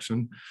wine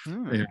collection.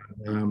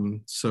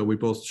 And so we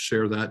both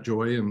share that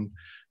joy.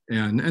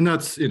 And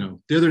that's, the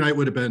other night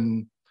would have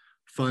been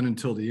fun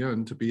until the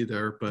end to be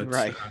there,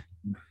 but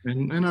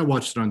and I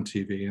watched it on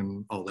TV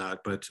and all that,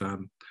 but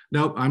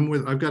no,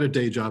 I've got a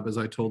day job, as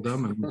I told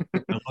them, and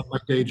I love my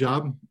day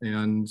job,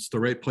 and it's the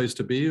right place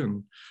to be,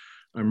 and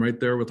I'm right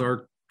there with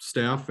our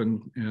staff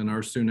and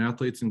our student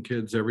athletes and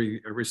kids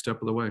every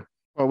step of the way.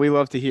 Well, we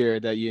love to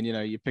hear that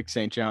you picked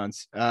St.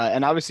 John's,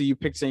 and obviously you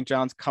picked St.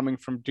 John's coming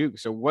from Duke.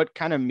 So what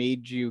kind of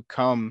made you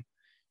come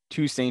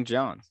to St.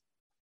 John's?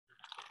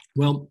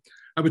 Well,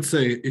 I would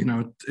say,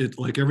 it's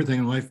like everything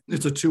in life,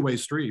 it's a two-way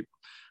street.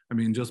 I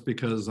mean, just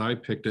because I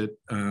picked it,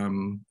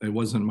 it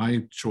wasn't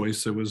my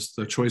choice. It was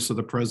the choice of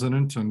the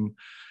president and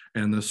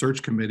the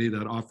search committee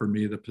that offered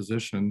me the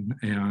position.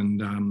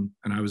 And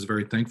I was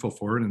very thankful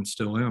for it and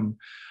still am.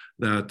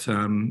 That,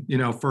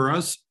 for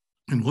us,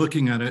 and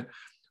looking at it,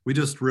 we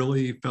just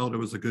really felt it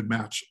was a good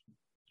match.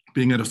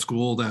 Being at a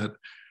school that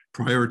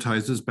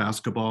prioritizes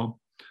basketball.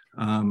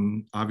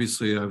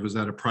 Obviously, I was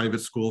at a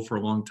private school for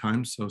a long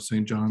time, so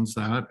St. John's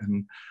that.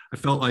 And I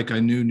felt like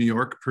I knew New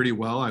York pretty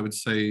well. I would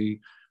say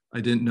I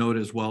didn't know it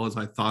as well as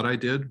I thought I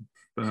did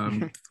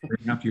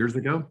 3.5 years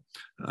ago.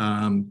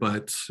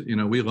 But,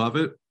 we love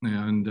it.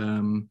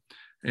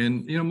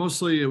 And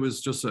mostly it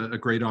was just a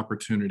great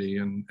opportunity,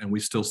 and we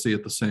still see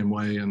it the same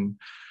way. And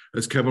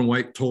as Kevin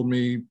White told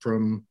me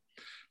from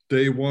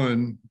day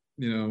one,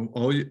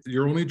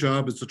 your only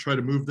job is to try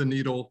to move the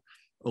needle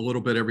a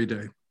little bit every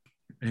day.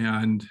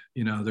 And,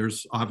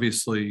 there's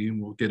obviously,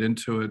 we'll get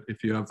into it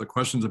if you have the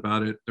questions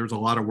about it, there's a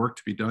lot of work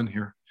to be done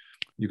here.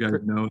 You guys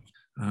know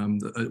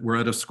we're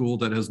at a school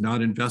that has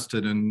not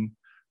invested in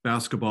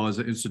basketball as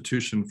an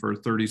institution for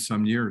 30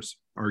 some years,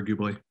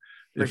 arguably,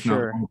 if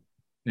not more.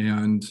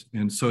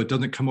 And so it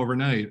doesn't come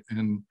overnight.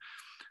 And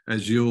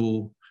as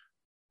you'll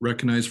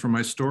recognize from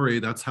my story,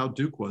 that's how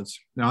Duke was.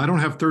 Now, I don't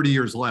have 30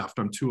 years left.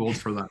 I'm too old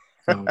for that.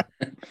 So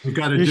we've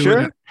got to do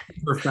it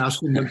for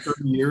faster than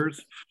 30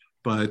 years.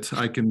 But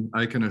I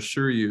can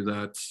assure you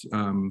that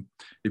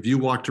if you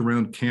walked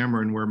around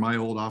Cameron, where my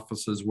old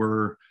offices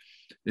were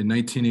in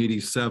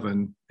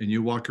 1987, and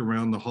you walk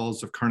around the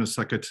halls of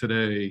Carnesecca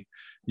today,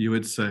 you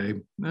would say,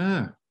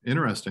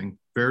 interesting,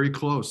 very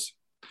close.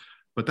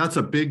 But that's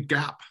a big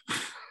gap.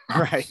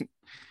 Right.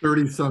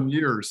 30 some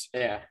years.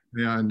 Yeah.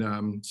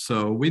 And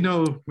so we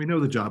know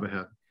the job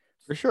ahead.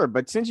 For sure.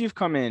 But since you've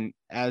come in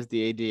as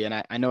the AD,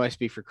 and I know I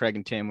speak for Cragg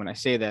and Tim when I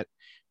say that,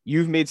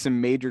 you've made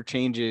some major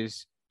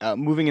changes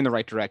moving in the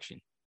right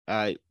direction.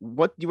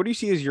 What do you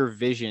see as your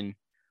vision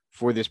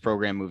for this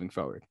program moving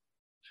forward?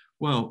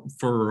 Well,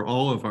 for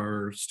all of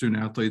our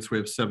student athletes, we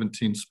have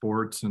 17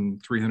 sports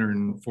and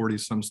 340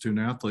 some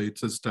student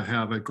athletes, is to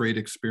have a great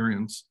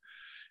experience.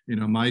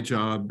 My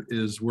job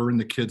is we're in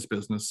the kids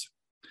business.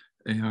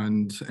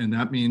 And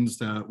that means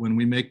that when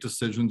we make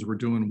decisions, we're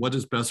doing what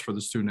is best for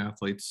the student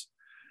athletes.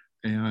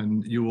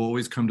 And you will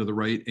always come to the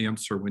right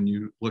answer when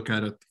you look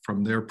at it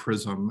from their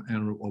prism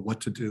and what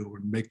to do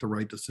and make the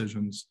right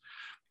decisions.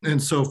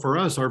 And so for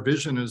us, our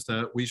vision is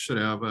that we should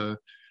have a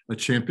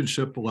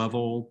championship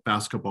level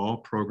basketball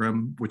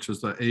program, which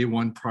is the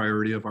A1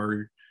 priority of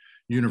our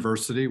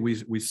university.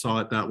 We saw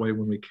it that way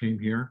when we came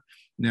here.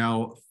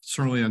 Now,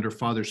 certainly under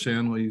Father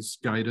Shanley's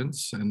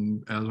guidance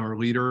and as our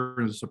leader,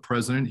 as the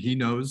president, he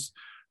knows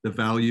the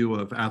value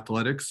of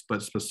athletics,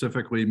 but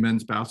specifically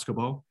men's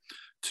basketball,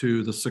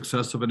 to the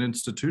success of an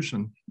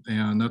institution.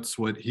 And that's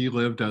what he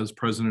lived as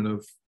president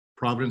of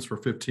Providence for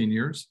 15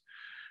 years.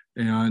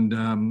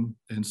 And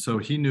so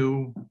he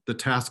knew the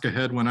task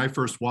ahead when I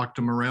first walked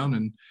him around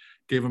and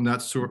gave him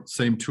that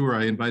same tour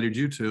I invited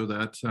you to,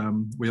 that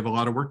we have a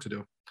lot of work to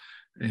do.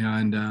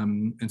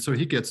 And so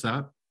he gets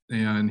that,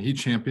 and he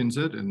champions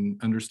it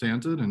and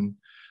understands it. And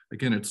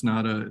again, it's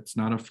not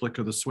a flick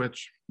of the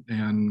switch.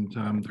 And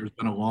there's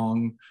been a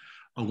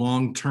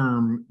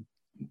long-term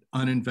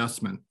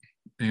uninvestment.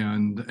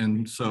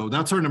 And so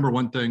that's our number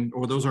one thing,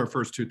 or those are our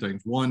first two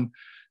things. One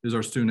is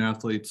our student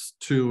athletes.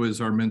 Two is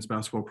our men's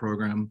basketball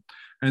program.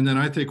 And then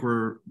I think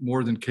we're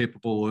more than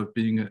capable of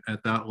being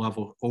at that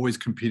level, always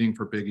competing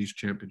for Big East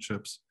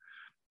championships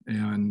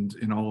and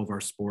in all of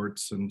our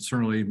sports. And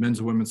certainly men's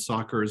and women's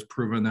soccer has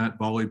proven that.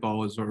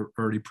 Volleyball has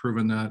already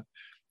proven that.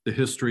 The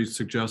history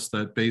suggests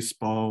that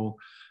baseball,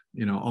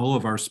 all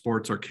of our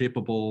sports are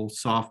capable.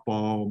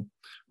 Softball,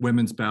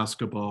 women's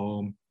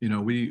basketball,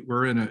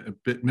 we're in a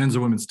bit, men's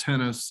and women's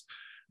tennis.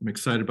 I'm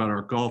excited about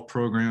our golf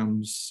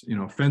programs.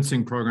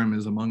 Fencing program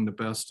is among the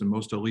best and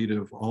most elite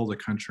of all the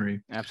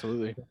country.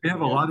 Absolutely. We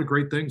have a lot of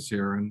great things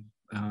here.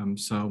 And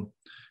so,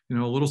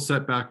 a little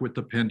setback with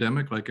the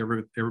pandemic, like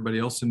everybody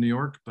else in New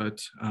York,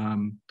 but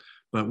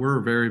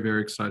we're very,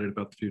 very excited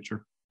about the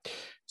future.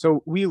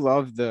 So we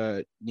love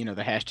the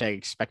hashtag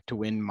expect to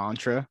win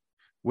mantra.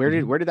 Where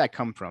did that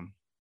come from?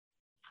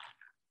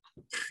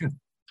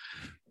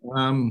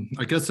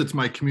 I guess it's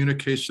my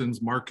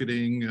communications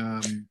marketing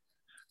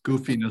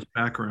goofiness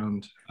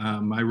background.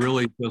 I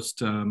really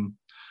just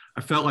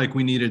I felt like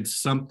we needed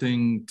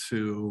something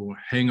to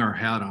hang our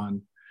hat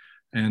on,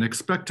 and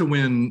expect to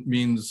win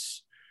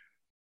means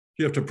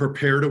you have to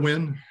prepare to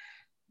win.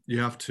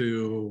 You have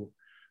to,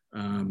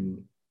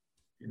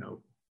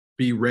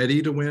 be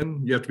ready to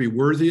win. You have to be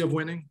worthy of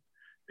winning.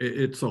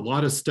 It's a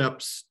lot of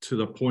steps to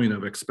the point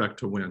of expect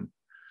to win.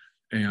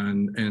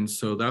 And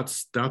so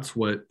that's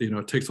what,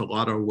 it takes a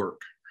lot of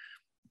work.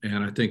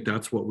 And I think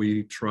that's what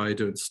we try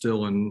to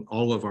instill, and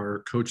all of our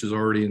coaches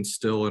already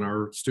instill in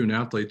our student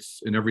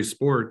athletes in every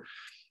sport,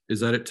 is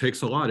that it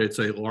takes a lot. It's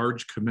a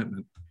large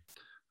commitment.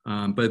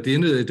 But at the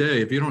end of the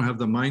day, if you don't have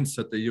the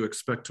mindset that you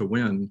expect to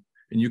win,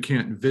 and you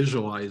can't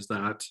visualize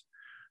that,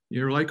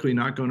 you're likely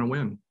not going to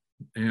win.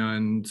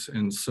 And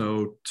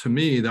so to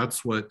me,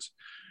 that's what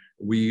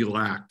we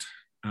lacked.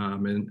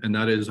 And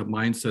that is a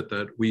mindset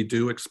that we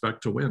do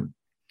expect to win.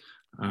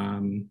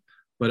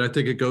 But I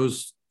think it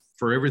goes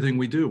for everything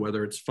we do,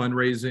 whether it's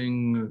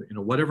fundraising,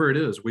 whatever it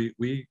is,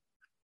 we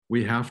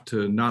have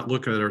to not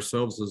look at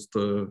ourselves as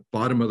the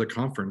bottom of the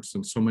conference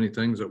and so many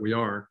things that we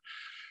are,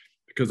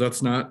 because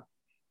it's not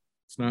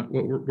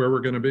where we're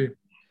going to be.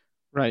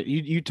 Right.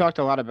 You talked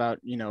a lot about,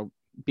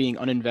 being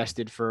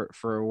uninvested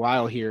for a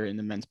while here in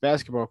the men's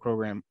basketball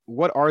program.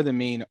 What are the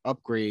main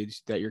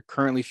upgrades that you're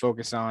currently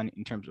focused on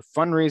in terms of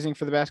fundraising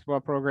for the basketball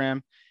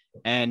program,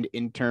 and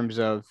in terms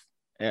of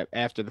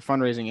after the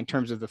fundraising, in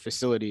terms of the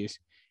facilities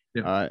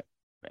at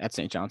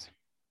St. John's?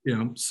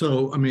 Yeah.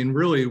 So,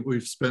 really,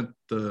 we've spent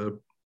the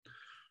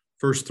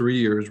first 3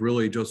 years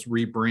really just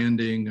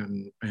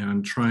rebranding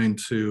and trying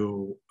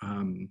to,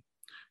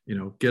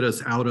 get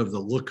us out of the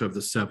look of the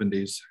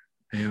 70s.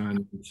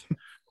 And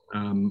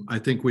I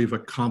think we've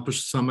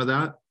accomplished some of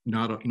that,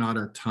 not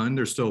a ton.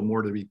 There's still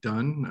more to be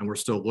done, and we're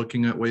still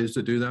looking at ways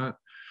to do that.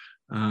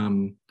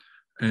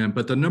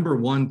 But the number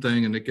one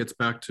thing, and it gets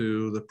back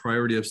to the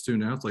priority of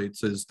student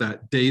athletes, is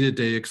that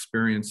day-to-day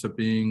experience of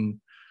being,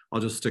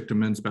 I'll just stick to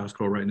men's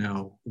basketball right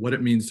now, what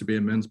it means to be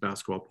a men's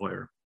basketball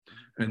player.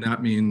 And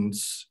that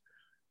means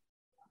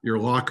your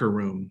locker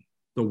room,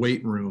 the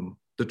weight room,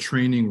 the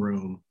training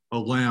room, a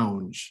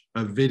lounge,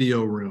 a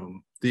video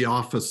room, the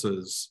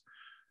offices.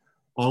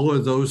 All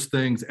of those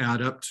things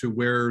add up to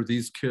where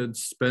these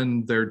kids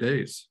spend their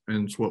days.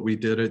 And it's what we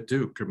did at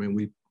Duke.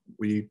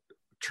 We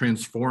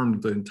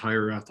transformed the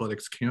entire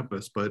athletics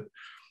campus, but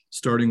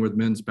starting with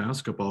men's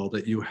basketball,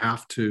 that you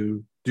have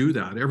to do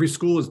that. Every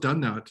school has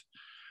done that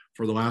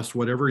for the last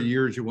whatever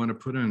years you want to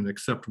put in,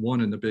 except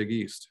one in the Big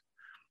East.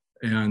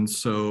 And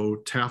so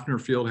Taffner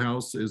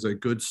Fieldhouse is a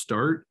good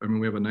start.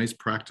 We have a nice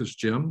practice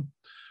gym.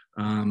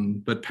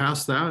 But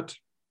past that,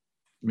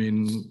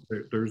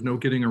 there's no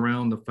getting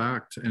around the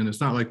fact, and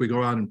it's not like we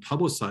go out and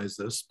publicize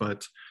this,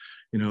 but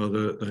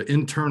the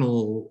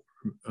internal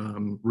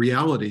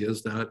reality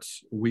is that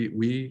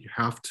we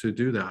have to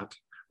do that.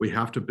 We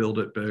have to build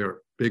it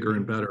bigger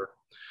and better.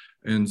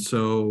 And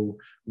so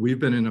we've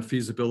been in a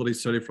feasibility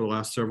study for the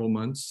last several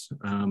months.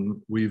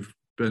 We've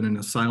been in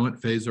a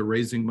silent phase of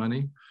raising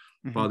money.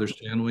 Mm-hmm. Father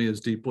Stanley is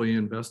deeply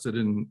invested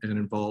and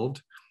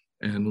involved.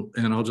 And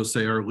I'll just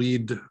say our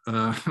lead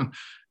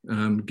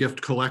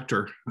gift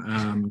collector.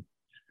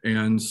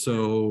 And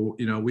so,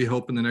 we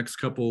hope in the next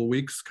couple of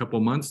weeks, couple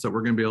of months, that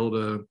we're going to be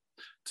able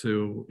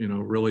to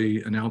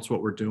really announce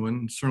what we're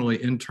doing.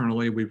 Certainly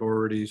internally, we've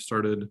already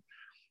started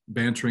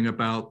bantering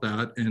about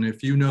that. And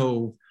if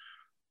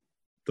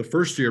the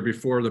first year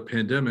before the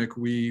pandemic,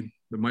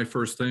 my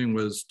first thing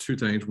was two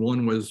things.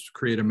 One was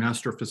create a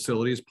master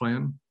facilities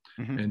plan,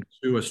 mm-hmm. and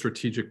two, a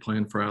strategic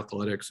plan for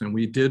athletics. And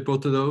we did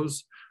both of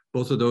those.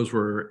 Both of those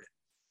were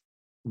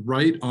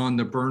right on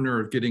the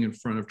burner of getting in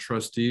front of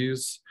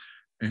trustees.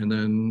 And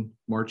then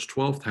March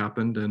 12th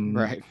happened and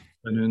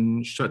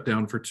then shut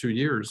down for 2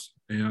 years.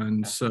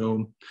 And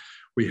so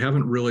we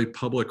haven't really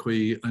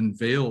publicly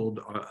unveiled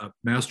a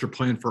master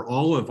plan for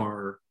all of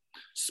our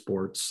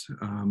sports.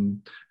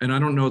 And I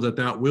don't know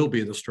that will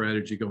be the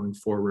strategy going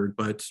forward,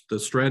 but the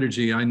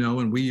strategy I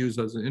know and we use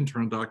as an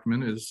internal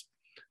document is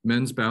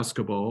men's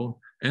basketball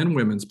and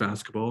women's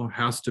basketball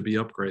has to be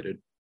upgraded.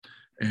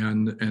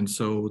 And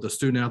so the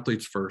student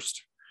athletes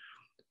first.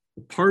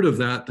 Part of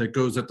that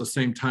goes at the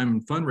same time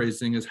in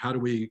fundraising is how do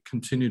we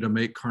continue to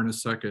make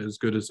Carnesecca as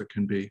good as it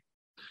can be?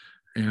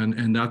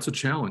 And that's a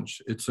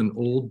challenge. It's an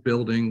old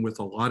building with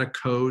a lot of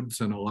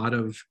codes and a lot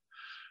of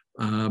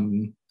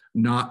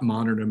not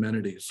modern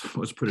amenities.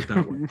 Let's put it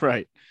that way.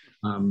 Right.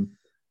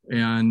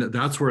 And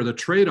that's where the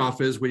trade-off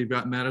is. We've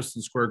got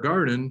Madison Square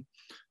Garden,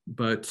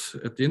 but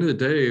at the end of the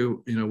day,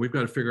 we've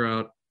got to figure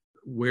out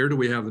where do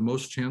we have the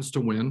most chance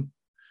to win,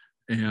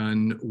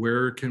 and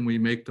where can we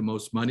make the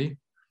most money,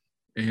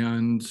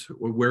 and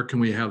where can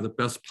we have the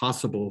best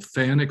possible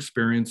fan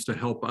experience to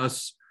help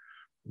us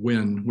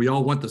win. We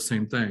all want the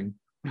same thing.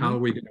 How are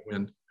we going to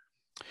win?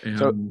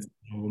 And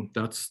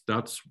that's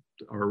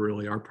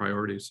our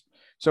priorities.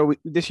 So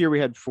this year we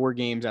had 4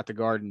 games at the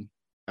Garden.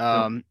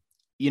 Is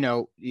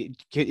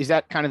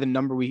that kind of the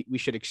number we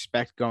should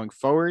expect going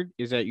forward?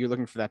 Is that you're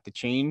looking for that to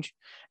change?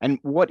 And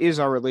what is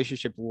our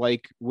relationship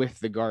like with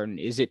the Garden?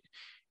 Is it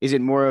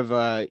more of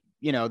a,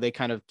 they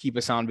kind of keep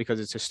us on because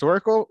it's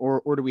historical,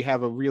 or do we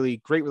have a really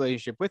great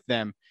relationship with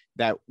them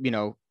that,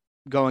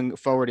 going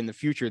forward in the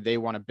future, they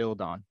want to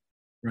build on?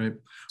 Right.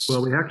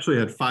 Well, we actually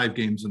had 5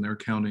 games in there,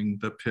 counting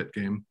the Pitt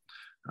game.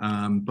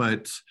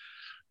 But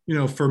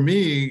for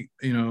me,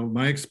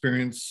 my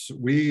experience,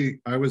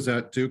 I was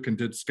at Duke and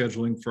did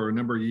scheduling for a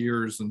number of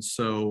years. And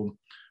so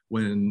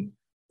when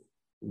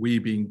we,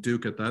 being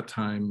Duke at that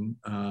time,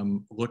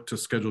 looked to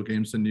schedule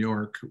games in New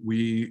York,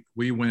 we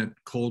went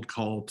cold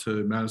call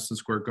to Madison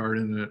Square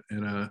Garden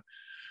and a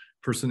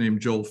person named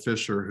Joel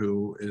Fisher,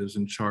 who is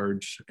in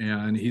charge.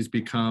 And he's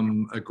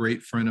become a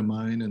great friend of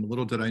mine. And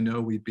little did I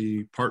know we'd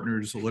be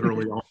partners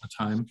literally all the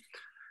time.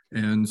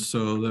 And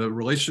so the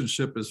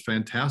relationship is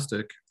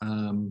fantastic.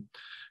 And,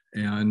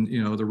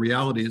 the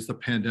reality is the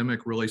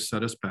pandemic really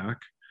set us back.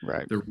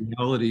 Right. The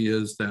reality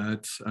is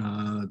that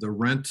the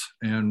rent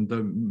and the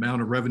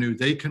amount of revenue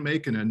they can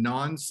make in a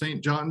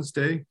non-St. John's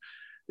Day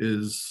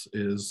is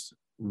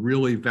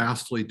really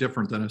vastly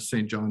different than a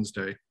St. John's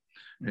Day.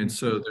 And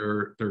so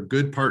they're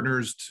good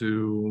partners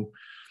to,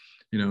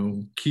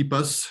 keep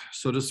us,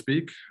 so to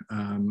speak.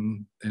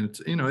 And it's,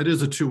 it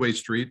is a two-way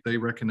street. They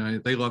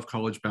recognize, they love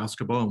college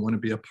basketball and want to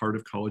be a part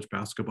of college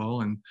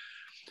basketball.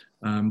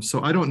 And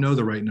so I don't know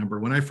the right number.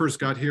 When I first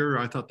got here,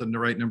 I thought the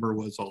right number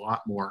was a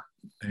lot more.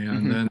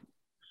 And then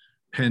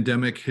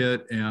pandemic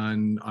hit,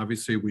 and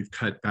obviously we've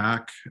cut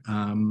back.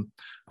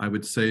 I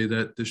would say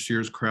that this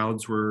year's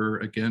crowds were,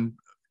 again,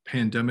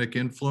 pandemic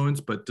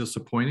influenced, but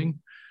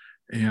disappointing.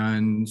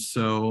 And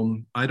so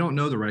I don't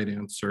know the right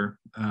answer.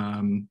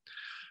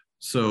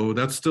 So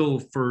that's still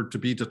to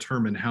be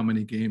determined how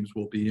many games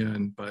we'll be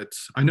in, but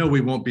I know we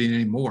won't be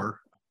any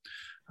more.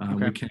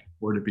 We can't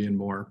afford to be in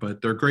more,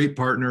 but they're great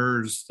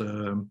partners.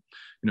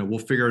 We'll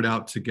figure it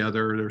out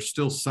together. There's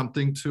still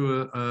something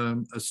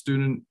to a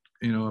student,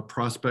 a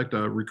prospect,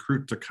 a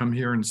recruit to come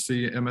here and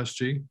see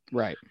MSG.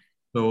 Right.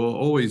 So it'll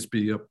always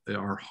be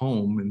our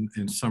home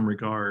in some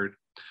regard.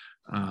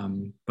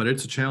 But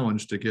it's a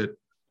challenge to get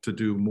to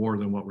do more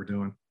than what we're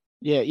doing.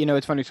 Yeah,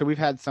 it's funny. So we've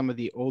had some of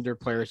the older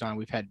players on.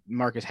 We've had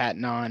Marcus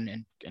Hatton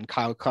on and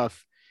Kyle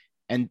Cuff.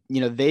 And,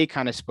 they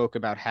kind of spoke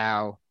about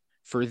how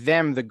for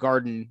them, the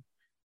Garden,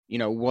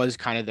 was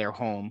kind of their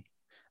home.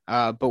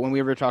 But when we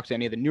ever talk to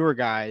any of the newer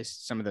guys,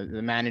 some of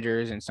the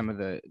managers and some of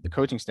the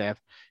coaching staff,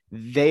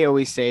 they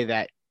always say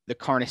that the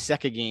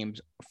Carnesecca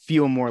games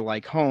feel more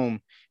like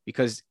home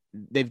because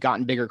they've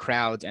gotten bigger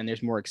crowds and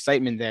there's more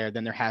excitement there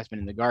than there has been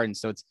in the Garden.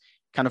 So it's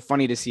kind of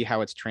funny to see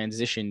how it's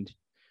transitioned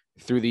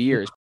through the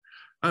years.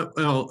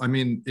 Well, I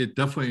mean, it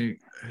definitely,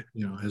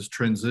 has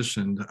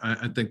transitioned.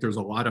 I think there's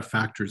a lot of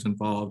factors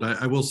involved.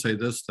 I will say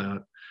this,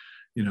 that,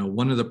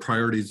 one of the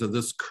priorities of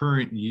this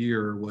current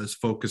year was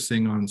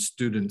focusing on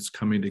students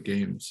coming to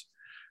games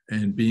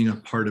and being a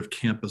part of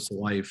campus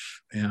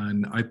life.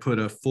 And I put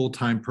a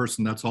full-time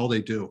person, that's all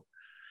they do,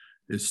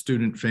 is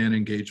student fan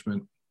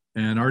engagement.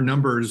 And our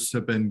numbers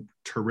have been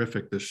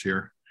terrific this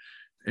year.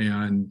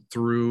 And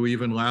through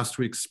even last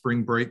week's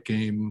spring break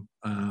game,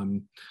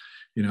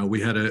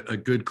 we had a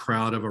good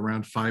crowd of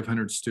around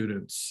 500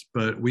 students,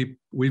 but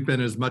we've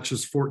been as much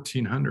as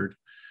 1,400,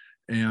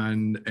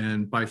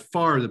 and by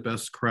far the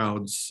best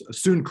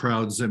student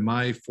crowds in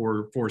my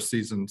four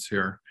seasons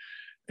here,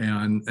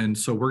 and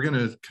so we're going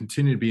to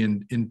continue to be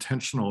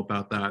intentional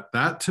about that.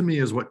 That to me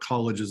is what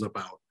college is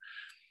about.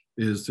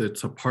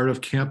 It's a part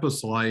of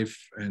campus life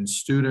and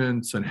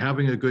students and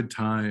having a good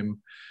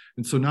time,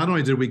 and so not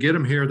only did we get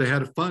them here, they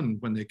had fun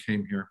when they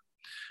came here.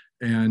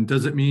 And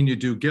does it mean you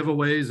do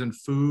giveaways and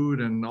food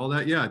and all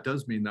that? Yeah, it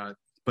does mean that,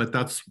 but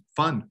that's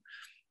fun.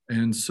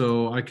 And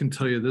so I can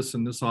tell you this,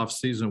 in this off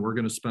season, we're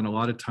going to spend a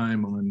lot of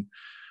time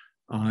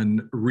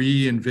on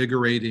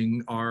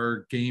reinvigorating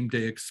our game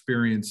day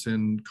experience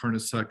in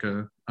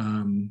Carnesecca.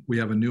 We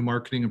have a new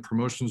marketing and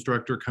promotions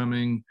director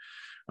coming.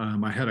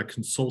 I had a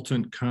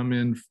consultant come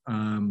in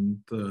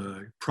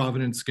the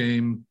Providence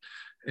game,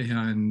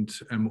 and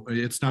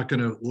it's not going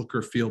to look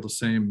or feel the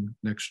same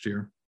next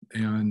year.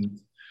 And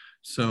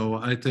so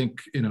I think,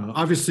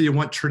 obviously you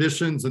want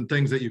traditions and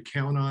things that you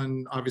count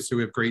on. Obviously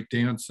we have great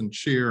dance and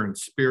cheer and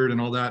spirit and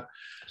all that.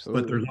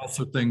 Absolutely. But there's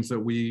also things that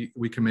we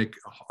can make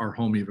our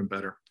home even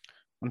better.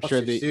 I'm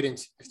sure the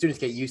students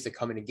get used to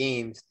coming to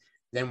games,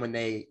 then when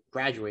they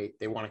graduate,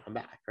 they want to come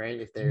back, right?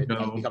 If it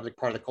becomes like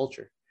part of the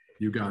culture.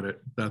 You got it.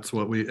 That's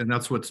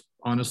what's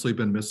honestly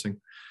been missing.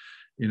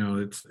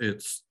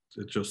 It's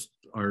just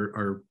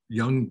our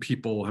young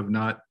people have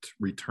not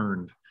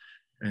returned.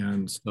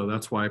 And so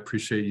that's why I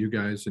appreciate you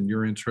guys and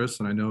your interest.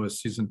 And I know as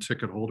season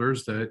ticket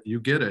holders that you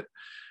get it.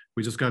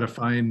 We just got to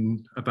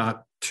find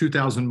about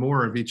 2,000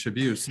 more of each of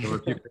you. So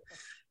if you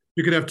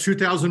You could have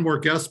 2,000 more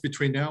guests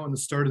between now and the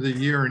start of the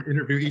year and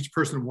interview each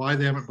person why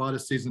they haven't bought a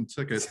season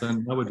ticket.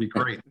 Then that would be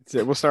great.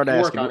 We'll start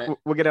We'll work asking. on it.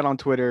 We'll get it on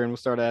Twitter and we'll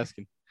start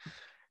asking.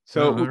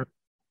 So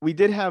we had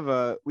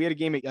a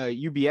game at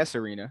UBS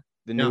Arena,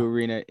 the new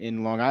arena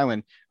in Long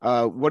Island.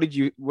 What did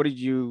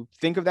you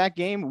think of that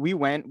game? We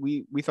went.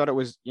 We thought it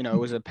was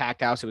a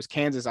packed house. It was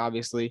Kansas,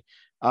 obviously.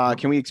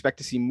 Can we expect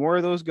to see more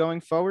of those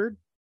going forward?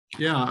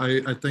 Yeah,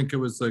 I think it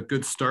was a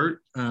good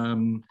start.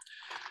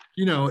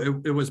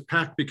 It was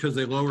packed because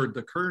they lowered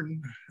the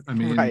curtain. I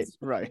mean,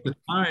 right. At the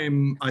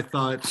time, I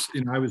thought,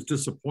 I was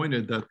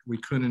disappointed that we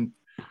couldn't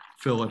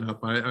fill it up.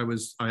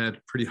 I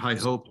had pretty high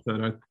hope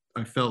that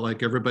I felt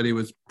like everybody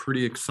was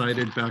pretty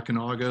excited back in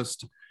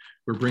August.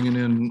 We're bringing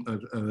in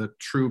a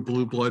true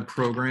blue blood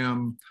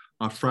program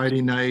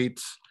Friday night.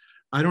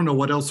 I don't know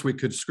what else we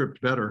could script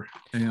better.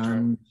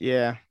 And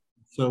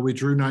so we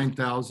drew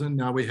 9,000.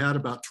 Now we had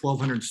about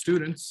 1,200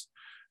 students,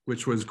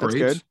 which was great.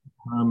 That's good.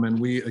 And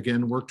we,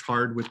 again, worked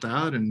hard with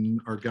that. And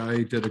our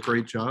guy did a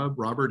great job.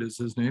 Robert is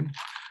his name.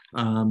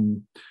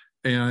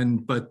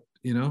 But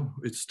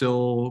it's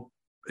still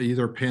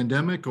either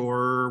pandemic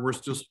or we're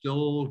just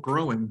still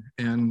growing.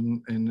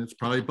 And it's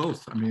probably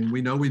both. I mean,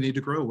 we know we need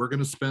to grow. We're going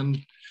to spend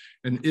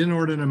an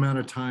inordinate amount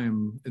of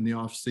time in the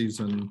off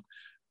season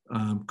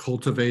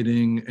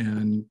cultivating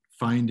and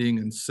finding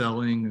and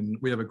selling. And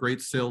we have a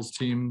great sales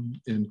team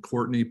in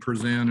Courtney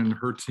Perzan and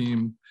her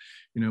team.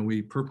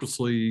 We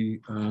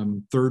purposely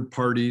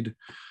third-partied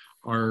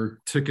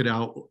our ticket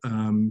out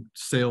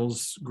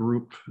sales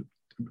group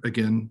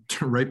again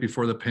right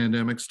before the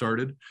pandemic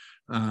started.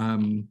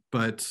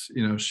 But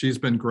she's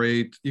been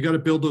great. You got to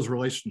build those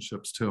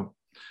relationships too.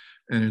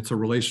 And it's a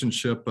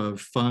relationship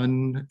of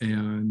fun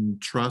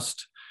and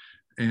trust.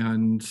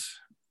 And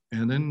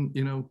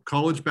then,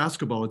 college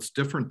basketball, it's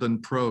different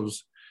than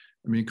pros.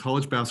 I mean,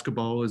 college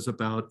basketball is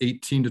about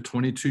 18 to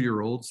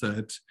 22-year-olds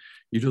that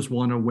you just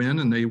want to win,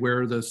 and they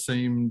wear the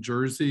same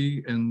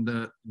jersey and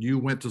that you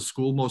went to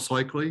school most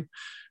likely.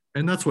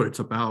 And that's what it's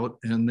about.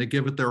 And they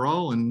give it their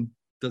all. And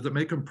does it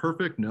make them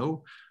perfect?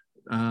 No.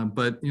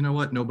 But you know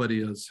what?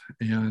 Nobody is.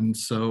 And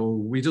so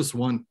we just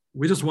want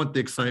the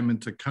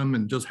excitement to come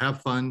and just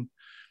have fun,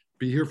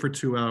 be here for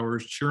 2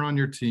 hours, cheer on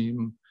your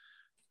team,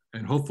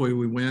 and hopefully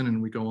we win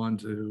and we go on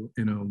to,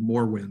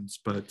 more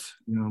wins. But,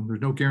 there's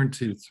no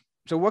guarantees.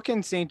 So what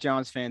can St.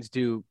 John's fans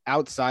do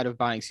outside of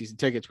buying season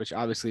tickets, which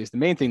obviously is the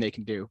main thing they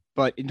can do,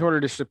 but in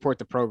order to support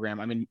the program?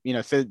 I mean,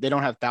 so they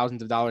don't have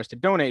thousands of dollars to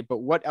donate, but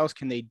what else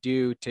can they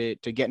do to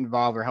get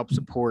involved or help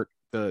support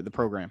the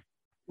program?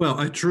 Well,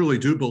 I truly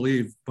do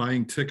believe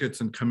buying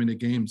tickets and coming to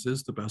games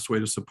is the best way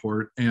to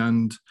support.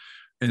 And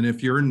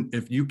if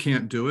you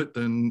can't do it,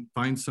 then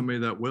find somebody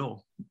that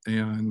will.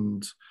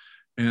 And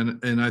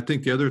I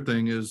think the other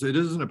thing is it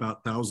isn't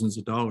about thousands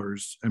of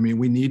dollars. I mean,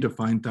 we need to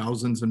find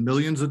thousands and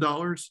millions of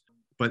dollars,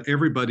 but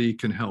everybody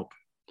can help.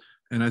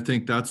 And I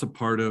think that's a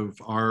part of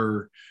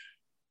our,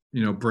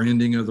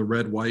 branding of the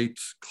Red White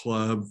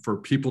Club for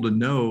people to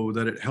know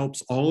that it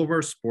helps all of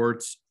our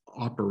sports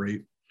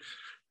operate.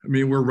 I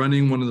mean, we're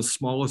running one of the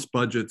smallest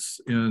budgets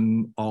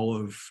in all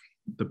of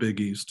the Big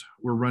East.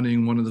 We're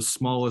running one of the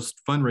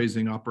smallest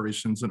fundraising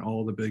operations in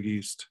all of the Big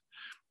East.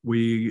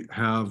 We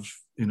have,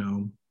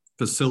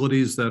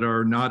 facilities that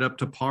are not up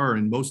to par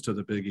in most of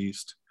the Big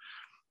East.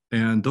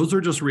 And those are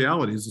just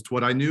realities. It's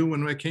what I knew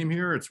when I came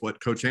here. It's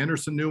what Coach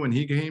Anderson knew when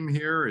he came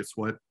here. It's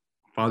what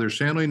Father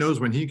Shanley knows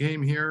when he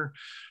came here.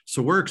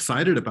 So we're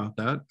excited about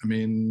that. I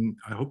mean,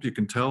 I hope you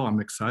can tell I'm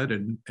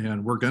excited,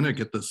 and we're going to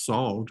get this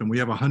solved. And we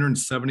have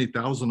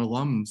 170,000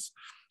 alums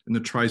in the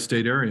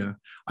tri-state area.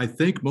 I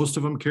think most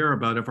of them care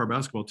about if our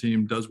basketball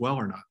team does well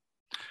or not.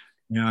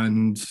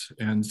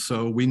 And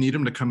so we need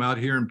them to come out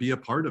here and be a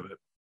part of it.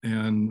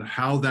 And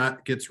how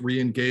that gets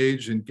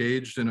engaged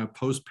in a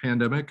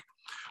post-pandemic,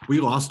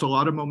 we lost a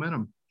lot of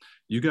momentum.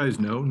 You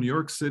guys know New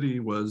York City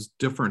was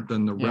different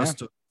than the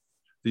rest of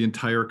the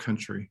entire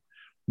country.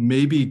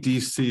 Maybe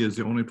DC is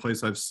the only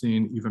place I've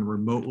seen even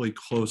remotely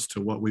close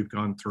to what we've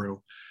gone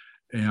through.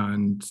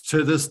 And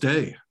to this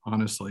day,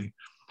 honestly,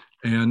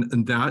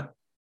 and that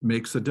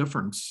makes a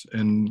difference.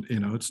 And,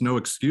 it's no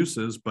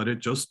excuses, but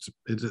it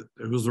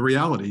was a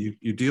reality.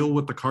 You deal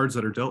with the cards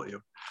that are dealt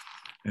you.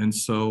 And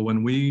so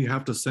when we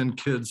have to send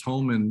kids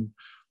home in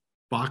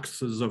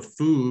boxes of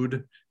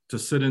food to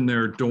sit in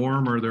their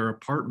dorm or their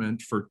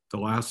apartment for the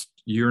last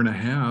year and a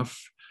half,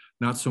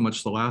 not so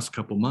much the last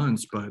couple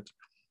months, but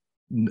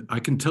I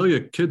can tell you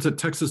kids at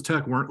Texas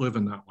Tech weren't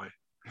living that way.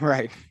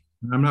 Right.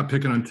 I'm not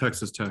picking on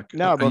Texas Tech.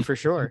 No, but for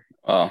sure.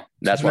 Oh,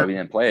 that's why we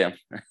didn't play them.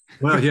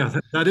 Well, yeah,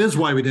 that is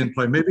why we didn't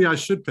play. Maybe I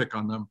should pick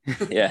on them.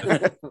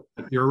 Yeah.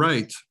 You're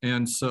right.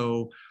 And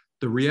so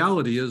the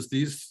reality is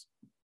these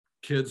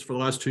kids for the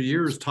last 2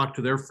 years talk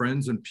to their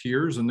friends and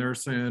peers, and they're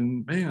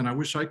saying, man, I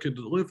wish I could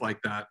live like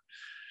that.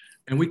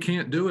 And we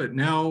can't do it.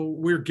 Now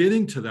we're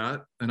getting to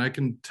that. And I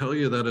can tell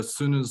you that as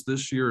soon as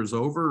this year is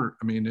over,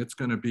 I mean, it's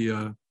going to be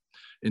a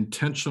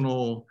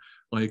intentional,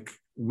 like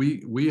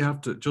we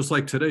have to, just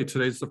like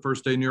today's the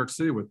first day in New York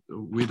City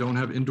we don't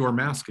have indoor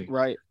masking.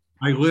 Right.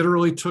 I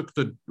literally took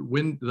the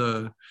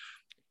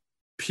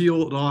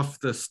peeled off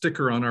the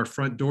sticker on our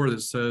front door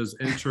that says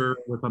enter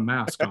with a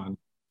mask on,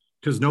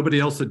 because nobody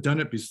else had done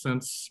it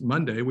since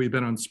Monday. We've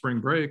been on spring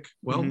break.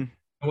 Well, you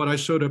know what? I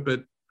showed up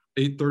at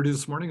 8:30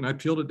 this morning and I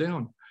peeled it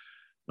down.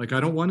 Like, I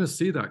don't want to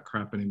see that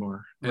crap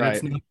anymore. And Right.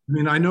 it's not, I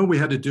mean, I know we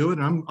had to do it,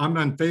 and I'm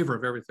in favor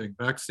of everything.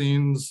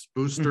 Vaccines,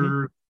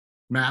 booster,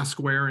 mask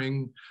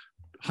wearing,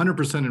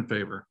 100% in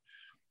favor.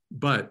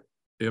 But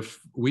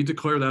if we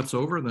declare that's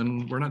over,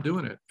 then we're not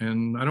doing it.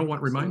 And I don't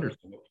want reminders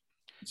of it.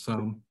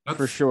 So that's,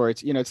 For sure.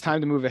 It's, you know, it's time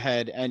to move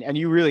ahead. And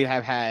you really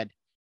have had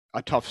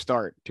a tough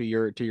start to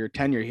your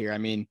tenure here. I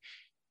mean,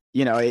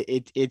 you know,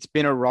 it's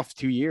been a rough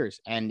 2 years,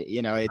 and,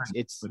 you know,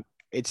 it's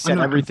set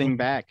everything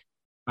back.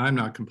 I'm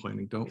not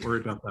complaining. Don't worry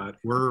about that.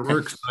 We're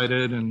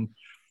excited, and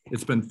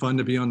it's been fun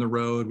to be on the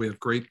road. We have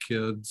great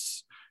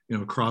kids, you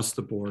know, across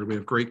the board. We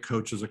have great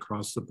coaches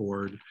across the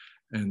board.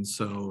 And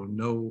so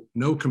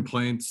no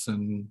complaints.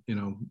 And, you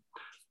know,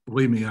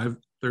 believe me,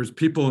 there's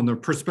people in the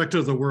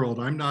perspective of the world.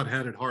 I'm not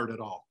had it hard at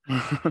all.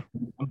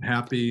 I'm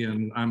happy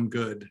and I'm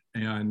good.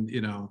 And,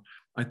 you know,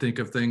 I think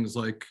of things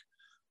like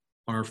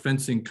our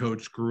fencing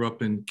coach grew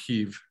up in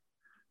Kyiv.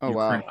 Oh,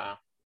 Ukraine. Wow.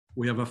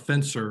 We have a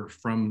fencer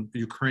from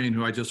Ukraine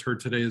who I just heard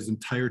today his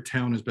entire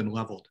town has been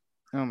leveled.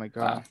 Oh my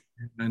God.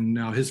 And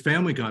now his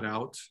family got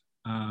out.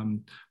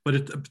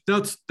 But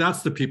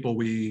that's the people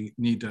we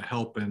need to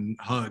help and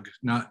hug,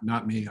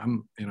 not me.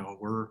 You know,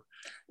 we're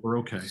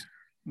okay.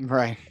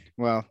 Right.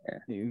 Well,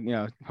 you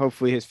know,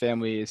 hopefully his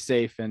family is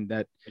safe and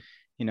that,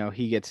 you know,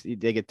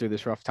 they get through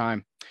this rough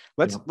time.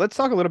 Let's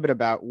talk a little bit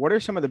about what are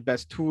some of the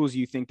best tools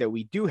you think that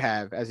we do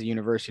have as a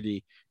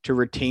university to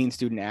retain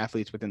student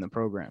athletes within the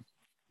program?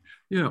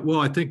 Yeah, well,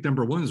 I think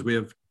number one is we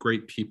have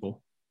great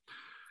people.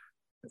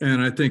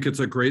 And I think it's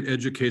a great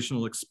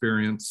educational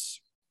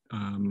experience.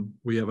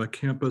 We have a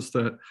campus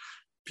that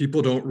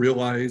people don't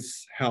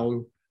realize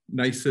how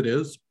nice it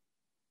is.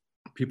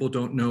 People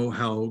don't know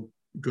how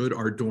good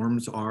our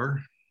dorms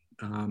are.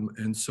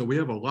 And so we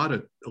have a lot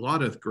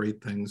of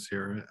great things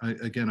here.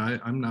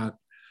 I'm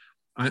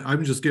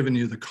just giving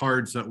you the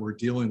cards that we're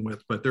dealing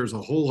with, but there's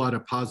a whole lot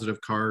of positive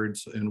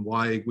cards and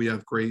why we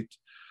have great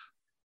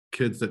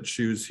kids that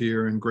choose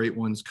here and great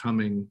ones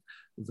coming,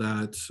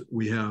 that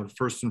we have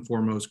first and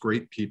foremost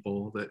great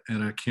people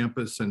and a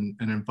campus and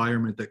an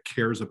environment that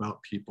cares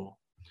about people.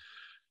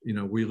 You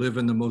know, we live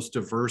in the most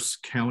diverse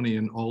county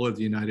in all of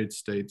the United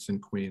States in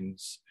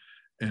Queens,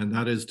 and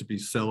that is to be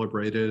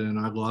celebrated, and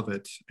I love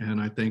it.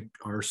 And I think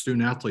our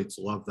student athletes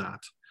love that.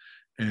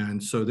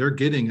 And so they're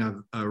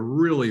getting a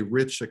really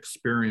rich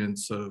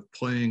experience of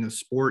playing a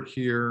sport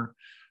here,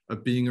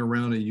 of being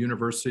around a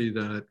university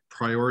that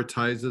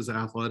prioritizes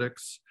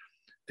athletics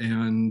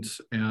and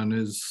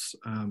is,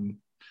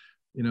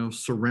 you know,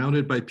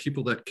 surrounded by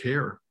people that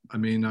care. I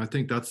mean, I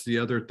think that's the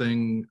other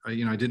thing,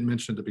 you know, I didn't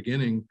mention at the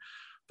beginning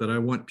that I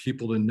want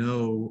people to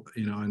know,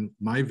 you know, and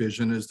my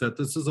vision is that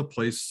this is a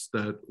place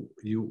that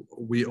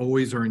we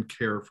always are in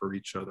care for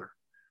each other.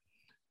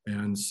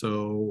 And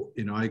so,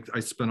 you know, I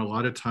spend a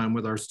lot of time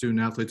with our student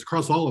athletes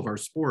across all of our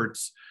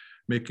sports,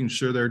 making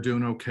sure they're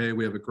doing okay.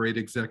 We have a great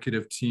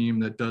executive team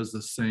that does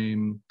the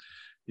same.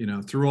 You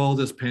know, through all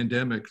this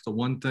pandemic, the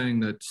one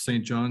thing that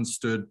St. John's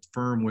stood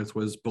firm with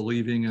was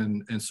believing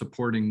and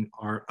supporting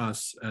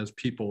us as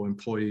people,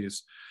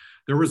 employees.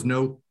 There was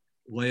no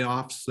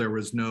layoffs. There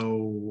was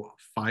no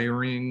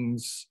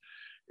firings.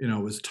 You know,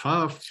 it was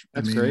tough.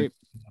 That's great.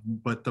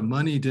 But the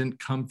money didn't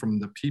come from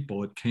the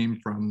people. It came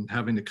from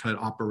having to cut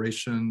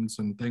operations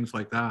and things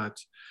like that.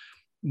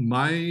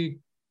 My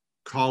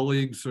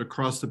colleagues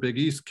across the Big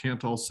East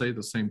can't all say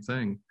the same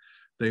thing.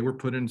 They were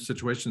put in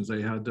situations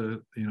they had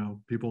to, you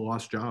know, people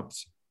lost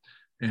jobs.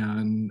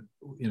 And,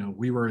 you know,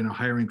 we were in a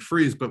hiring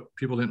freeze, but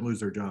people didn't lose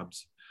their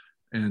jobs.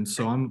 And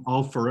so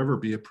I'll forever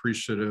be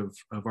appreciative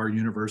of our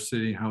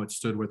university, how it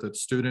stood with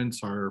its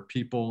students, our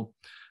people.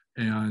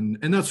 And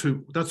that's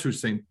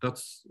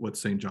what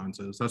St. John's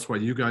is. That's why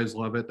you guys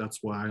love it. That's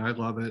why I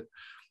love it,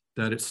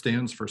 that it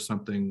stands for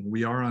something.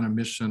 We are on a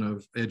mission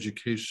of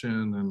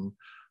education and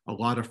a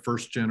lot of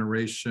first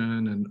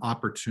generation and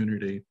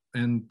opportunity.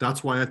 And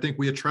that's why I think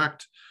we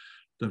attract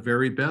the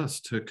very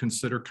best to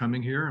consider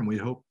coming here. And we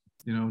hope,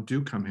 you know,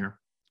 do come here.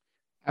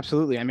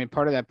 Absolutely. I mean,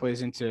 part of that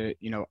plays into,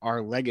 you know,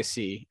 our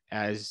legacy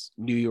as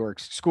New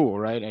York's school,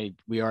 right?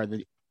 We are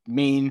the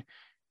main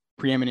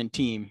preeminent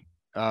team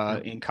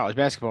in college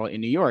basketball in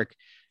New York.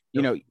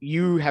 You know,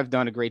 you have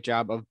done a great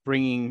job of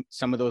bringing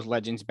some of those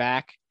legends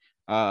back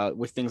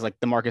with things like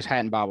the Marcus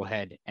Hatton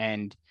bobblehead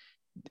and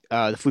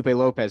the Felipe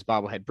Lopez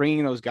bobblehead,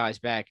 bringing those guys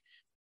back.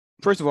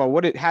 First of all,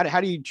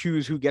 how do you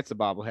choose who gets the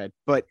bobblehead?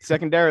 But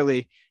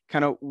secondarily,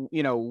 kind of,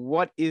 you know,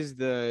 what is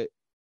the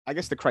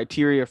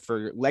criteria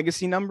for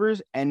legacy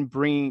numbers and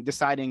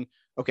deciding,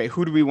 okay,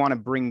 who do we want to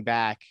bring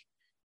back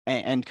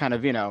and kind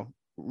of, you know,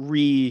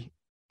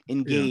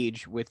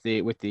 re-engage with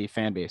the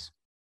fan base?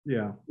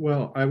 Yeah,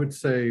 well, I would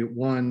say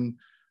one,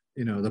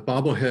 you know, the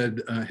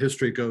bobblehead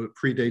history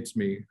predates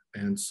me.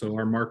 And so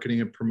our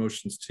marketing and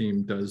promotions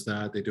team does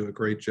that. They do a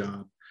great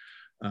job.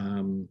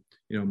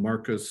 You know,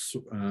 Marcus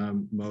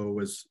Mo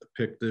was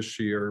picked this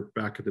year,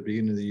 back at the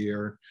beginning of the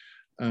year.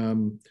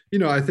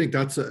 I think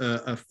that's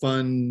a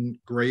fun,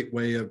 great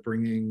way of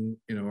bringing,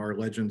 our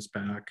legends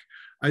back.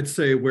 I'd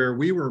say where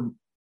we were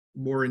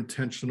more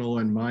intentional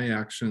in my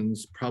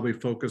actions, probably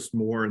focused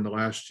more in the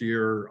last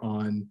year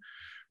on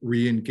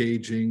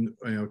re-engaging,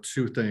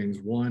 two things.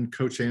 One,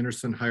 Coach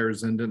Anderson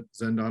hires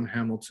Zendon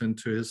Hamilton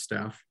to his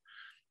staff.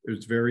 It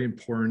was very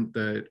important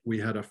that we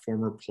had a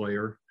former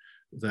player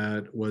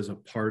that was a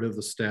part of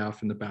the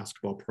staff in the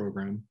basketball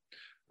program,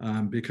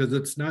 because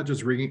it's not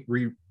just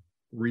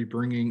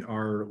re-bringing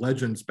our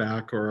legends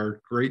back or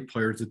our great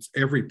players, it's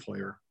every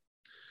player.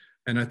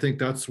 And I think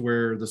that's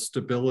where the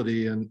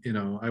stability, and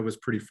I was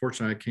pretty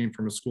fortunate. I came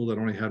from a school that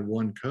only had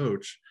one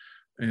coach,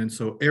 and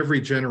so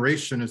every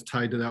generation is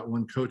tied to that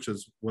one coach,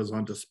 as was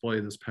on display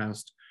this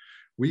past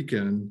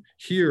weekend.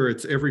 Here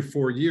it's every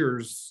 4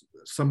 years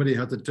somebody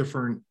has a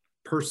different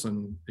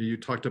person. You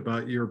talked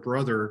about your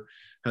brother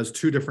has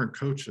 2 different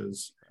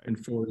coaches in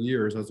 4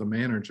 years as a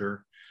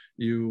manager.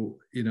 You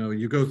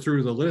go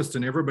through the list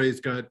and everybody's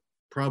got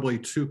probably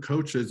 2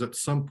 coaches at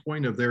some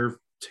point of their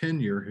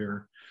tenure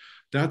here.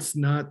 That's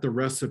not the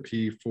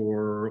recipe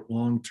for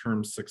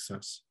long-term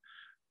success.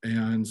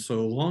 And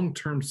so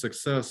long-term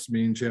success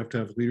means you have to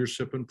have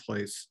leadership in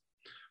place.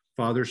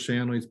 Father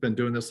Shanley's been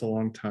doing this a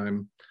long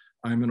time.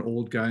 I'm an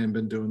old guy and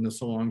been doing this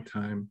a long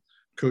time.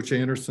 Coach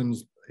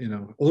Anderson's,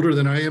 older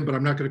than I am, but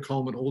I'm not going to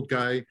call him an old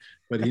guy,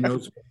 but he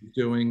knows what he's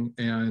doing,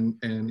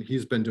 and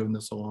he's been doing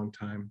this a long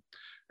time.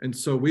 And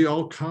so we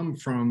all come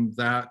from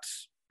that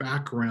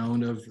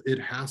background of it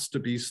has to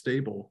be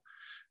stable.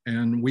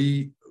 And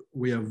we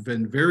have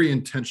been very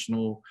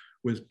intentional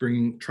with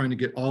trying to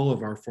get all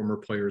of our former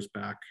players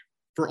back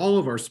for all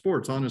of our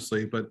sports,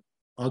 honestly, but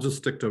I'll just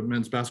stick to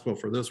men's basketball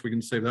for this. We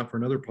can save that for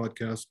another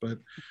podcast. But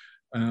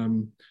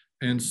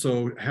and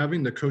so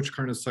having the Coach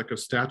Carnesecca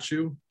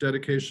statue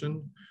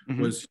dedication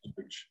was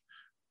huge.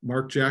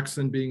 Mark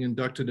Jackson being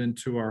inducted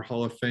into our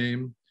Hall of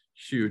Fame,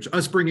 huge.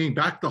 Us bringing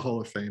back the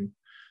Hall of Fame.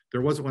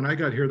 When I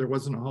got here, there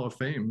wasn't a Hall of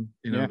Fame,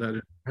 that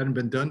it hadn't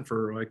been done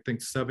for, I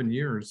think, 7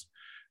 years.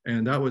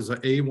 And that was an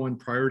A1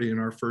 priority in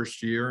our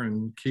first year.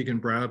 And Keegan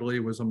Bradley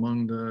was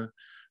among the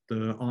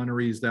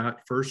honorees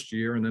that first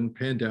year, and then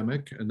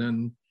pandemic, and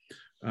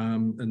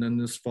then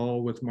this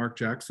fall with Mark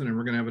Jackson, and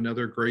we're going to have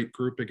another great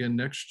group again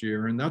next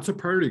year. And that's a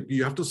priority.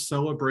 You have to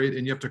celebrate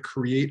and you have to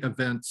create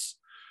events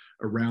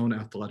around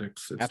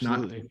athletics. It's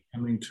Absolutely. Not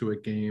coming to a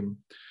game.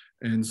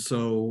 And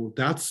so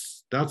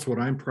that's what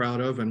I'm proud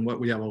of, and what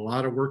we have a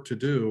lot of work to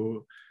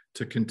do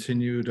to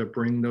continue to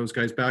bring those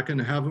guys back and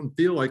have them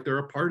feel like they're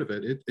a part of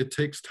it. It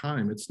takes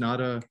time. It's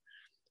not a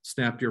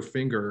snap your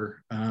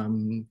finger,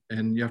 and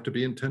you have to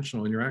be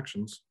intentional in your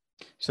actions.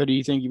 So do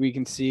you think we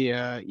can see,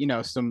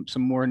 some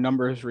more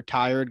numbers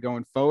retired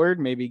going forward?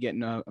 Maybe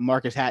getting a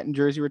Marcus Hatton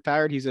jersey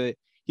retired. He's a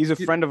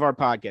friend of our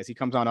podcast. He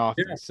comes on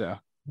often. Yeah. So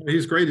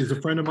he's great. He's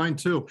a friend of mine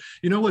too.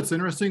 You know what's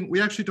interesting?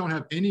 We actually don't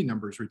have any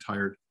numbers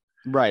retired.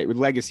 Right, with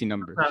legacy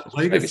numbers. That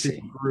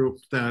legacy group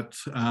that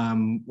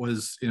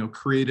was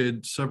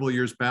created several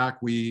years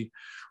back. We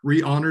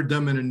re-honored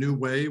them in a new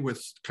way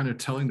with kind of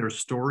telling their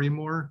story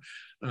more.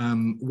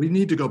 We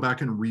need to go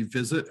back and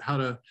revisit how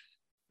to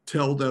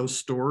tell those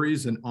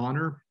stories and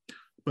honor,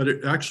 but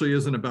it actually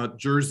isn't about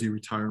jersey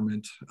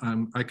retirement.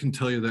 I can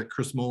tell you that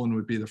Chris Mullen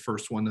would be the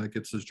first one that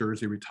gets his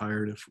jersey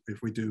retired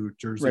if we do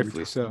jersey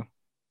rightfully retirement. So.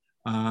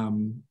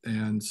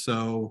 And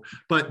so,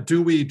 but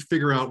do we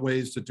figure out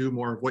ways to do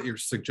more of what you're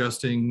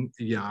suggesting?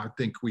 Yeah, I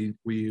think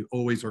we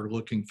always are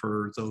looking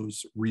for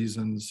those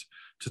reasons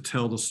to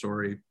tell the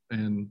story.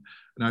 And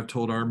I've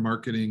told our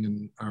marketing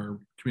and our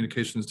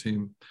communications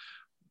team,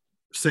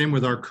 same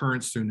with our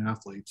current student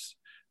athletes.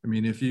 I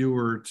mean, if you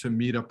were to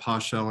meet a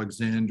Posh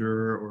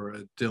Alexander or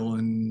a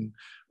Dylan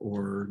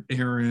or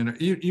Aaron,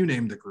 you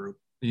name the group,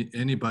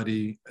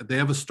 anybody, they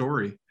have a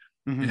story.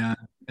 Mm-hmm.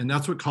 And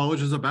that's what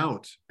college is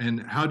about.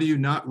 And how do you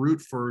not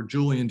root for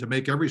Julian to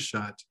make every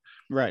shot?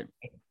 Right.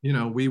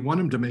 We want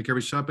him to make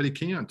every shot, but he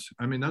can't.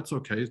 I mean, that's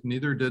okay.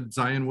 Neither did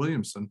Zion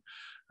Williamson.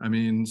 I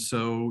mean,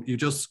 so you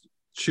just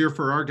cheer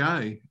for our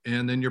guy,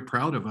 and then you're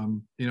proud of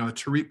him.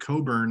 Tariq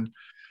Coburn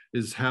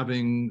is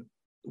having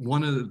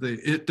one of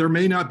there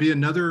may not be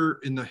another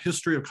in the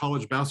history of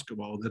college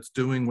basketball that's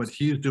doing what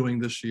he's doing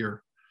this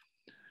year.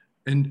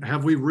 And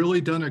have we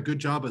really done a good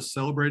job of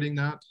celebrating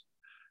that?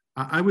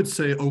 I would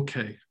say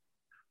okay,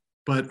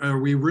 but are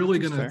we really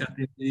going to at the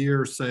end of the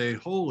year say,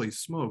 holy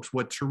smokes,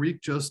 what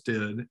Tariq just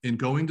did in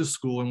going to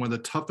school in one of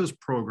the toughest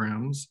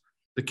programs?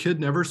 The kid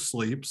never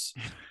sleeps.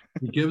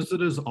 He gives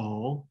it his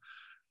all.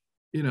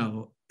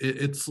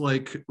 It's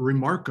like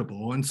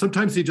remarkable. And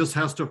sometimes he just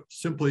has to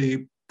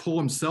simply pull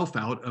himself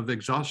out of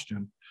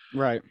exhaustion.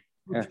 Right.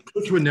 Yeah.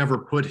 Coach would never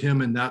put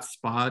him in that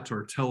spot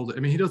or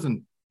he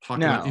doesn't talk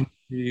about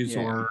injuries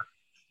or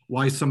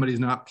why somebody's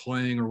not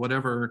playing or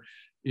whatever.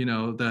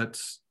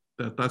 That's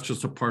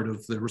just a part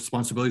of the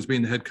responsibilities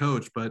being the head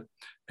coach,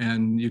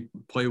 and you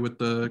play with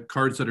the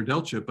cards that are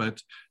dealt you.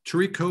 But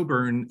Tariq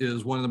Coburn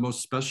is one of the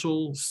most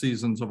special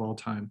seasons of all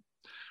time.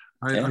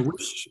 I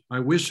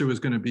wish it was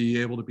going to be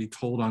able to be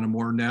told on a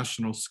more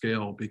national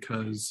scale,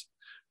 because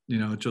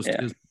it just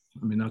is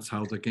I mean, that's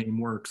how the game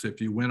works. If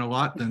you win a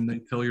lot, then they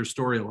tell your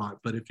story a lot.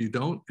 But if you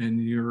don't,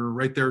 and you're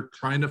right there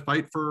trying to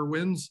fight for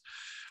wins,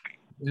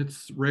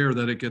 it's rare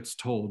that it gets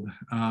told.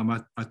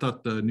 I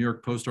thought the New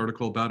York Post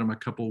article about him a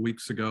couple of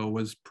weeks ago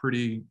was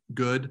pretty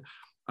good.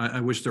 I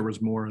wish there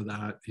was more of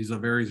that. He's a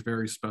very,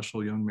 very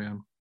special young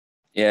man.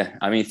 Yeah,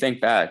 I mean,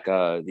 think back,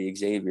 the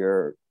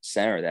Xavier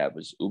center that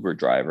was Uber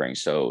driving,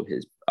 so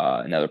his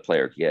another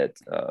player could get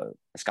a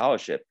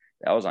scholarship.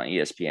 That was on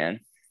ESPN.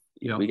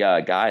 Yep. We got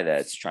a guy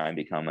that's trying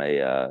to become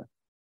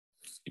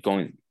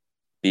going to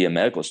be a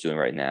medical student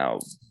right now.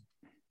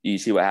 You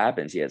see what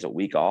happens. He has a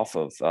week off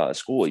of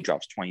school. He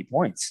drops 20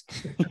 points.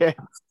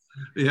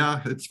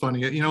 Yeah, it's funny.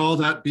 You know, all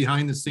that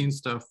behind the scenes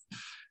stuff,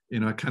 you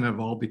know, it kind of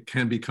all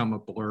can become a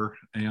blur.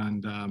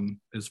 And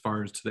as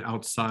far as to the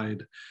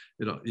outside,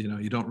 you know,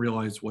 you don't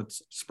realize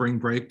what's spring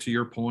break, to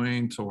your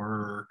point,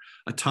 or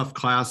a tough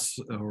class,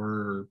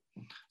 or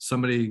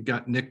somebody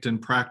got nicked in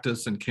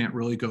practice and can't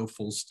really go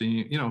full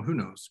steam. You know, who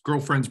knows?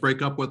 Girlfriends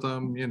break up with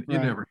them. You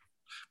Right. never.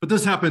 But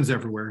this happens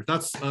everywhere.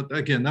 That's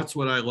again, that's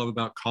what I love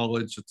about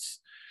college. It's,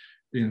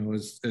 you know,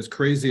 as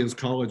crazy as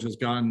college has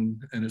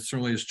gotten, and it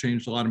certainly has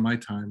changed a lot of my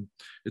time,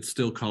 it's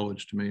still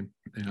college to me,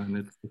 and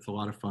it's a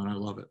lot of fun. I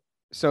love it.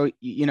 So,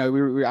 you know,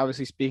 we were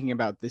obviously speaking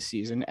about this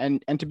season,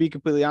 and to be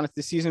completely honest,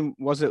 this season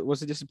was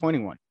a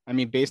disappointing one. I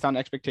mean, based on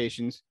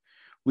expectations,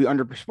 we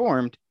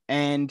underperformed,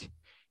 and,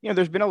 you know,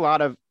 there's been a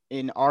lot of,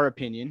 in our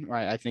opinion,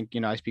 right, I think,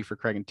 you know, I speak for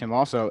Cragg and Tim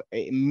also,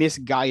 a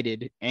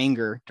misguided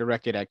anger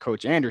directed at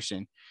Coach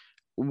Anderson.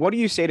 What do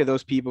you say to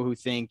those people who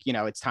think, you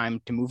know, it's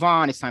time to move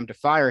on, it's time to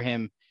fire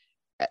him,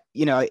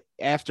 you know,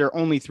 after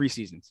only 3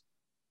 seasons?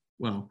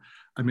 Well,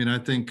 I mean, I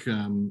think,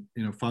 you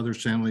know, Father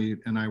Shanley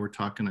and I were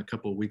talking a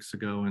couple of weeks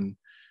ago,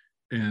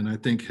 and I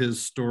think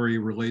his story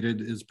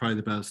related is probably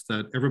the best,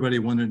 that everybody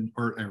wanted,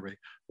 or a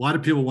lot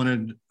of people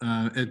wanted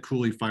Ed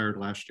Cooley fired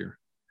last year.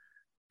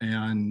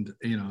 And,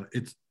 you know,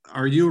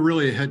 are you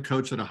really a head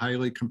coach at a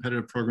highly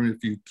competitive program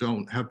if you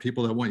don't have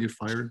people that want you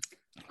fired?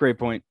 Great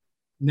point.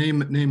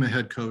 Name a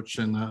head coach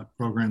in a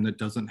program that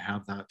doesn't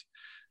have that.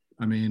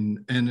 I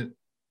mean, and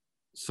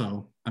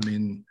so, I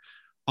mean,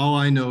 all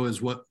I know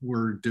is what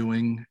we're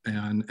doing,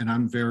 and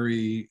I'm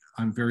very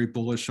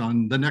bullish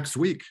on the next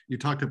week. You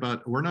talk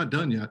about, we're not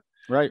done yet.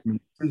 Right. I mean,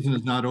 the season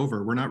is not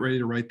over. We're not ready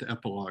to write the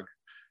epilogue.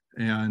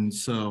 And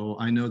so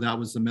I know that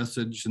was the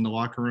message in the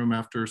locker room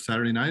after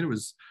Saturday night. It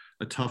was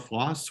a tough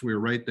loss. We were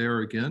right there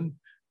again.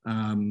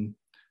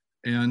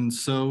 And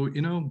so,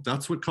 you know,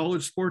 that's what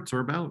college sports are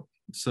about.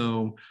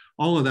 So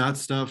all of that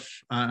stuff,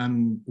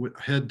 I'm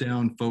head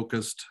down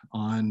focused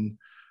on,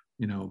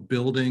 you know,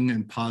 building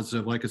and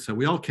positive. Like I said,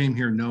 we all came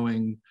here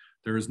knowing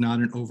there is not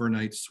an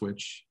overnight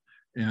switch,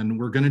 and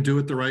we're going to do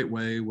it the right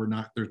way.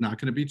 There's not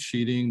going to be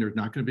cheating. There's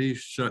not going to be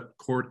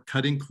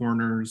cutting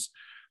corners.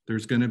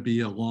 There's going to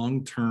be a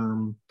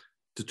long-term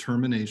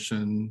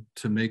determination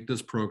to make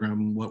this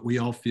program what we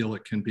all feel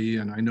it can be.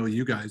 And I know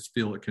you guys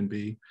feel it can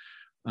be.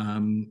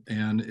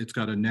 And it's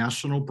got a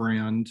national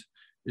brand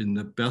in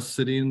the best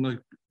city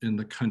in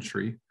the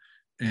country,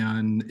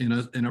 and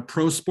in a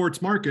pro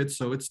sports market.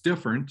 So it's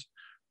different.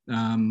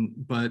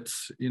 But,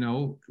 you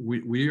know,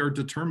 we are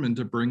determined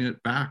to bring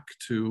it back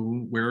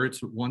to where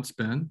it's once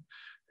been.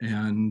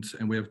 And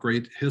we have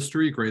great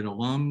history, great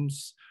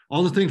alums,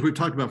 all the things we've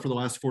talked about for the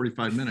last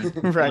 45 minutes.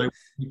 Right.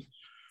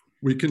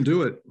 We can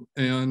do it.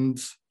 And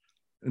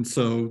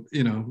so,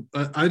 you know,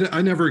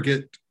 I never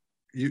get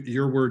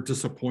your word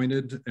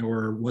disappointed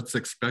or what's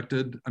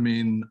expected. I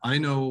mean, I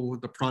know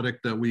the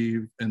product that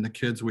and the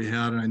kids we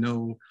had, and I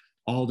know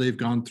all they've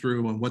gone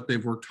through and what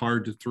they've worked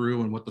hard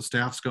through and what the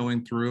staff's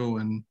going through.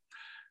 And,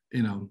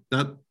 you know,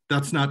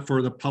 that's not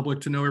for the public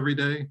to know every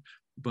day,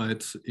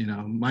 but, you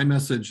know, my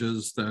message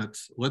is that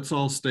let's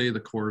all stay the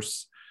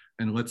course,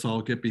 and let's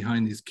all get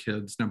behind these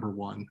kids, number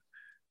one.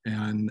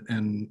 And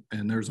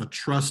there's a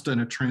trust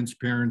and a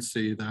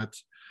transparency that,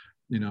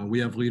 you know, we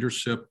have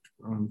leadership,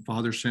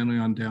 Father Shanley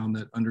on down,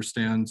 that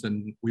understands,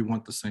 and we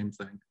want the same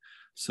thing.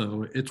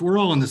 So we're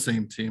all on the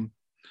same team.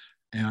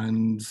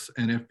 And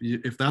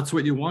if that's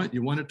what you want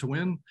it to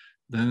win,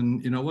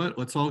 then you know what,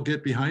 let's all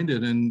get behind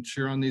it and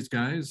cheer on these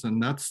guys.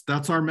 And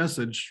that's our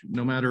message.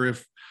 No matter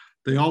if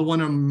they all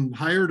want them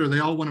hired or they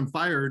all want them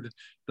fired,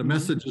 the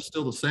message is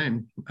still the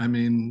same. I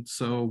mean,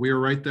 so we were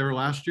right there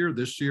last year.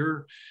 This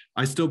year,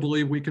 I still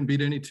believe we can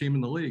beat any team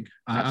in the league.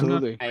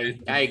 Absolutely.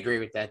 I agree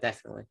with that,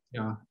 definitely.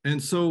 Yeah.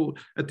 And so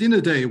at the end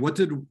of the day,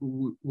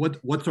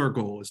 what's our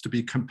goal? Is to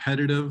be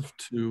competitive,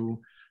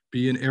 to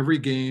be in every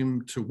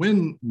game, to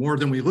win more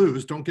than we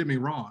lose. Don't get me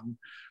wrong,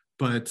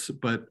 but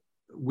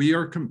we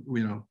are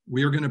going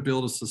to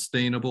build a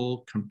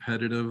sustainable,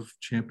 competitive,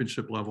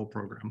 championship level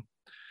program.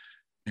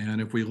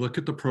 And if we look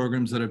at the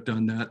programs that have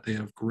done that, they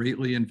have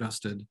greatly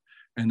invested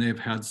and they've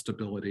had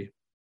stability.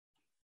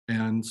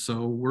 And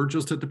so we're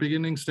just at the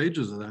beginning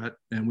stages of that,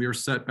 and we are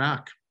set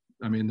back.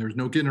 I mean, there's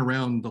no getting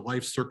around the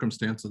life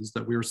circumstances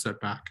that we are set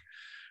back.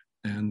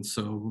 And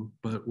so,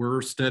 but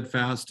we're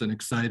steadfast and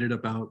excited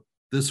about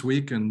this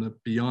week and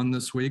beyond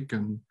this week,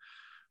 and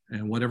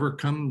whatever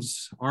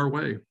comes our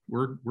way,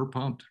 we're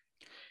pumped.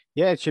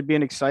 Yeah, it should be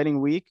an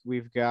exciting week.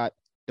 We've got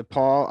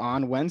DePaul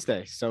on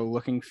Wednesday, so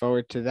looking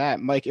forward to that.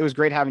 Mike, it was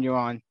great having you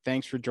on.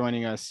 Thanks for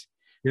joining us.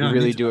 Yeah, we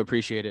really do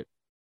appreciate it.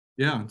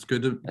 Yeah, it's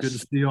good to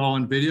see you all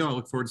on video. I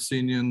look forward to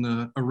seeing you in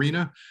the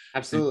arena.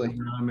 Absolutely.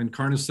 I'm in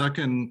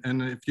Carnesecca,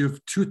 and if you have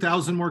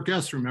 2,000 more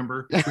guests,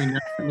 remember, between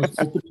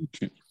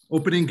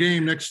opening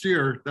game next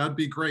year, that'd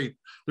be great.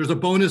 There's a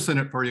bonus in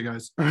it for you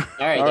guys. All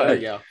right, there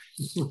we go.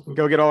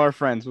 Go get all our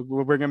friends.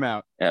 We'll bring them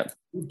out. Yeah.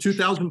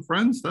 2,000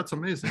 friends? That's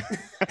amazing.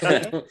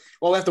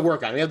 Well, we have to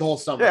work on it. We have the whole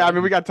summer. Yeah, I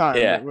mean, we got time.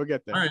 Yeah. We'll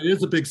get there. All right, it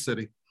is a big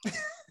city.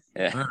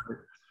 Yeah. All right.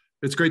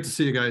 It's great to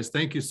see you guys.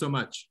 Thank you so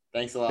much.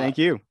 Thanks a lot. Thank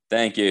you.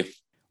 Thank you.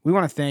 We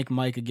want to thank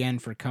Mike again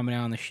for coming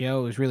out on the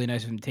show. It was really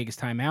nice of him to take his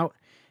time out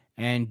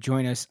and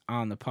join us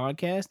on the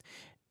podcast.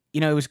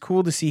 You know, it was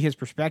cool to see his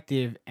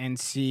perspective and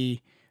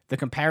see the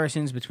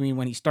comparisons between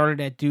when he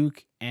started at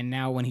Duke and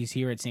now when he's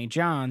here at St.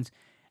 John's,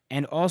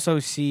 and also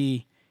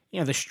see, you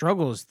know, the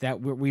struggles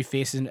that we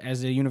face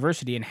as a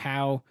university and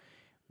how,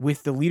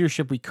 with the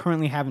leadership we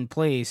currently have in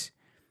place,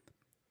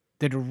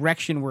 the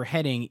direction we're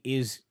heading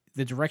is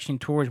the direction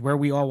towards where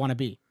we all want to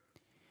be.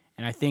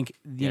 And I think,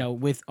 you know,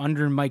 with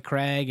under Mike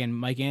Cragg and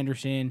Mike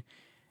Anderson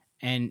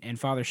and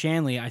Father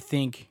Shanley, I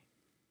think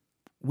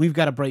we've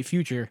got a bright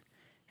future,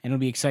 and it'll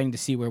be exciting to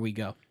see where we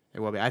go. It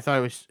will be. I thought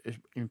it was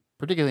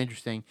particularly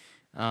interesting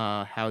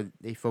how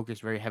they focus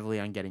very heavily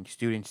on getting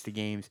students to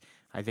games.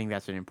 I think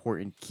that's an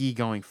important key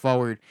going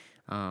forward.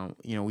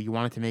 You know, you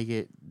wanted to make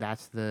it.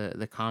 That's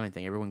the common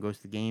thing. Everyone goes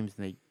to games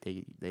and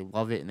they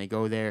love it and they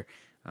go there.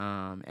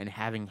 And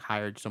having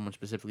hired someone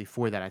specifically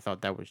for that, I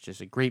thought that was just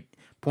a great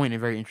point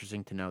and very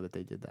interesting to know that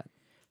they did that.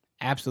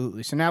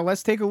 Absolutely. So now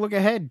let's take a look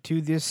ahead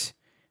to this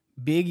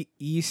Big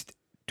East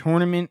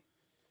tournament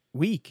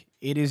week.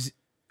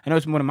 I know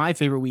it's one of my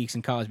favorite weeks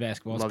in college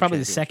basketball. It's probably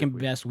the second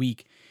best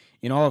week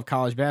in all of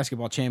college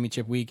basketball,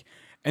 championship week.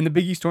 And the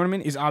Big East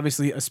tournament is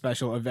obviously a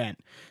special event.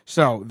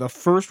 So the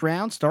first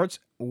round starts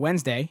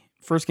Wednesday.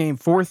 First game,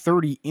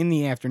 4:30 in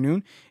the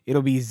afternoon.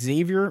 It'll be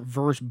Xavier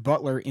versus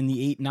Butler in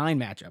the 8-9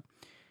 matchup.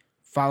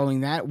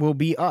 Following that will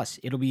be us.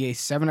 It'll be a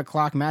 7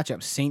 o'clock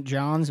matchup, St.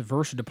 John's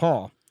versus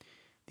DePaul,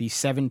 the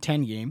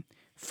 7-10 game.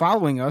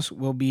 Following us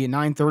will be a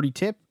 9:30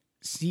 tip,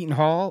 Seton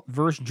Hall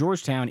versus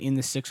Georgetown in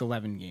the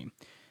 6-11 game.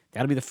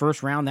 That'll be the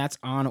first round. That's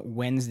on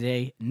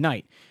Wednesday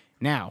night.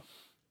 Now,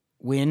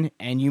 win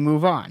and you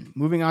move on.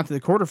 Moving on to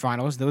the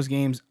quarterfinals, those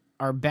games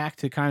are back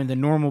to kind of the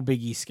normal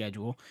Big East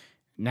schedule.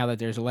 Now that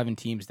there's 11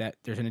 teams, that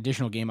there's an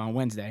additional game on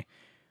Wednesday.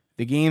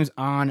 The games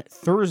on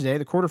Thursday,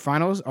 the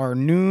quarterfinals, are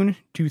noon,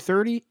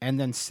 2:30, and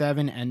then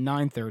 7 and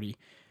 9:30.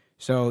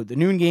 So the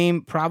noon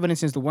game,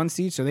 Providence is the 1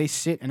 seed, so they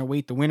sit and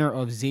await the winner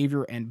of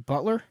Xavier and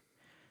Butler.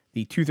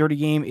 The 2:30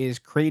 game is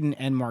Creighton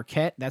and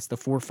Marquette. That's the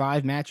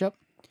 4-5 matchup.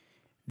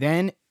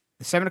 Then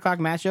the 7 o'clock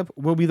matchup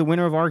will be the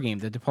winner of our game.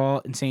 The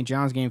DePaul and St.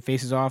 John's game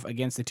faces off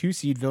against the 2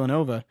 seed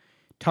Villanova.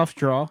 Tough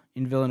draw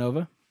in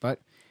Villanova, but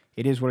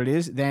it is what it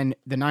is. Then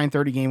the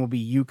 9:30 game will be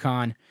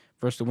UConn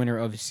versus the winner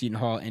of Seton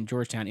Hall and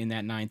Georgetown in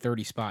that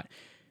 9:30 spot.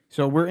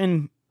 So we're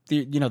in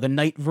the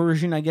night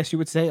version, I guess you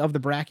would say, of the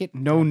bracket.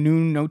 No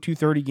noon, no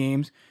 2:30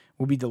 games.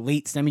 Will be the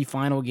late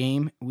semifinal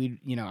game.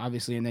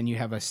 Obviously, and then you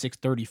have a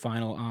 6:30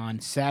 final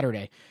on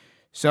Saturday.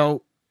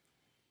 So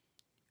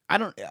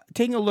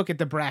taking a look at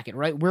the bracket,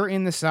 right? We're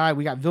in the side.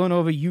 We got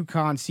Villanova,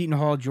 UConn, Seton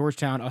Hall,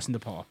 Georgetown, us and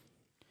DePaul.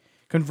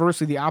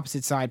 Conversely, the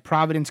opposite side,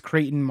 Providence,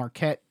 Creighton,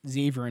 Marquette,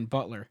 Xavier, and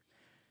Butler.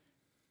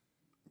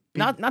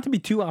 Not to be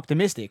too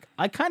optimistic,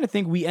 I kind of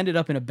think we ended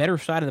up in a better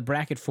side of the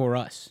bracket for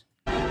us.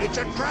 It's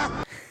a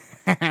trap.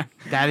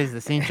 That is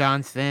the St.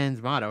 John's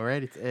fans' motto,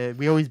 right? It's,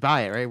 we always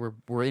buy it, right?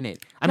 We're in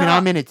it.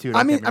 I'm in it too.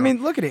 I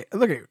mean, look at it,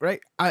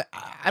 right? I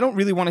don't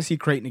really want to see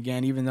Creighton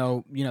again, even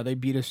though they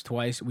beat us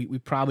twice. We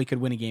probably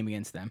could win a game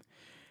against them.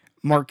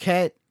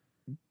 Marquette,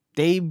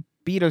 they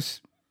beat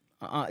us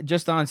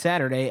just on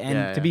Saturday,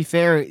 and to be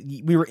fair,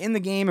 we were in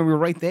the game and we were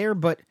right there,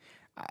 but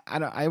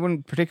I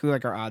wouldn't particularly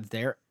like our odds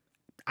there.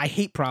 I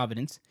hate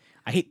Providence.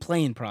 I hate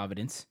playing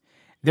Providence.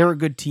 They're a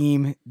good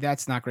team.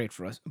 That's not great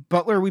for us.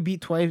 Butler, we beat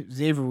twice.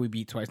 Xavier, we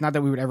beat twice. Not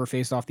that we would ever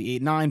face off the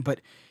 8-9,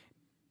 but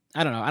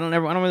I don't know. I don't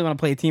really want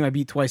to play a team I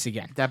beat twice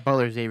again. That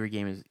Butler-Xavier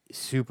game is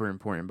super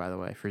important, by the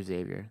way, for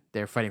Xavier.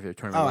 They're fighting for the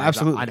tournament. Oh,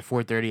 absolutely. On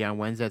 4:30 on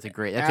Wednesday. That's a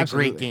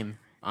great game.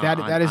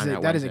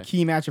 That is a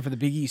key matchup for the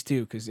Big East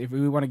too, because if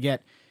we're going to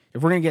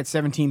get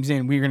 7 teams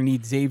in, we're going to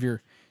need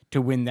Xavier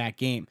to win that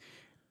game.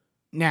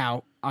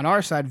 Now, on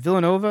our side,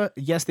 Villanova,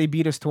 yes, they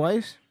beat us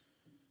twice.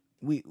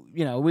 We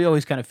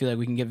always kind of feel like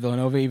we can get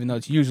Villanova, even though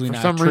it's usually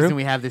not true. For some reason,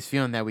 we have this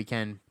feeling that we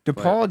can.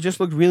 DePaul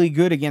just looked really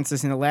good against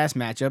us in the last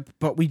matchup,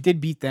 but we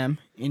did beat them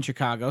in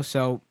Chicago.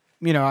 So,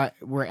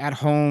 we're at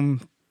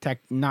home,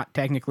 not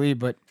technically,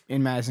 but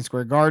in Madison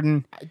Square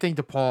Garden. I think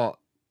DePaul.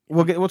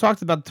 We'll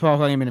talk about the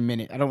 12 game in a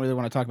minute. I don't really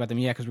want to talk about them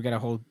yet because we got a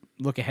whole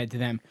look ahead to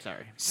them.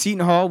 Sorry.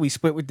 Seton Hall, we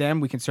split with them.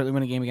 We can certainly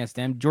win a game against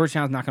them.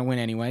 Georgetown's not going to win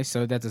anyway,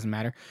 so that doesn't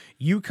matter.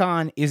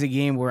 UConn is a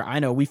game where I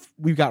know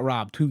we've got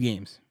robbed 2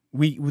 games.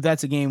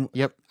 That's a game.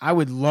 Yep. I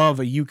would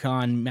love a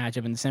UConn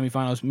matchup in the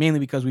semifinals, mainly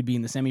because we'd be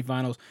in the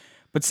semifinals.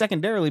 but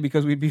secondarily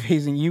because we'd be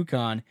facing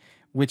UConn,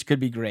 which could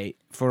be great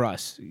for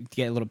us to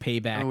get a little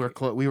payback. And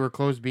we were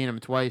close beating them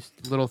twice.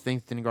 Little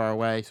things didn't go our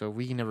way, so if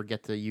we can never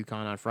get to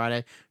UConn on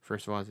Friday,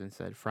 first of all, as I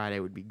said, Friday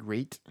would be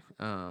great.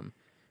 We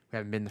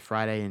haven't been to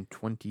Friday in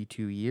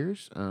 22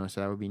 years, so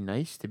that would be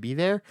nice to be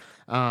there.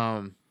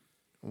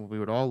 We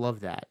would all love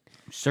that.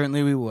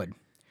 Certainly we would.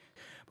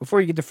 Before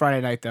you get to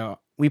Friday night, though,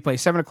 we play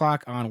 7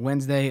 o'clock on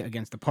Wednesday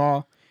against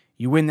DePaul.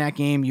 You win that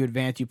game, you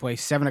advance, you play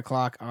 7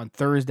 o'clock on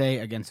Thursday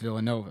against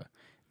Villanova.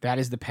 That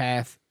is the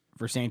path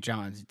for St.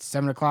 John's. It's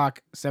 7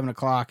 o'clock,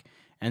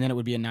 and then it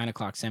would be a 9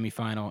 o'clock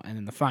semifinal, and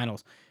then the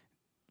finals.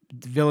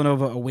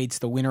 Villanova awaits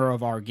the winner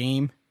of our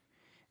game.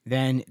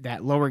 Then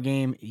that lower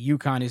game,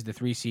 UConn is the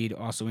 3 seed,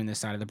 also in this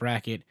side of the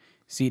bracket.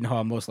 Seton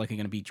Hall most likely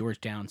going to beat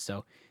Georgetown,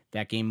 so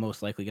that game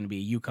most likely going to be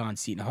a UConn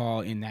Seton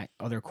Hall in that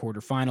other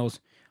quarterfinals.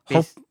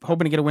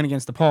 Hoping to get a win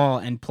against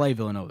DePaul and play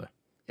Villanova.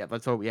 Yeah,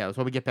 let's hope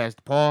we get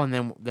past DePaul,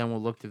 and then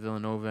we'll look to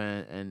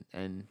Villanova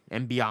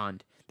and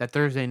beyond. That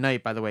Thursday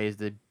night, by the way, is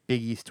the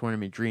Big East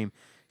tournament dream.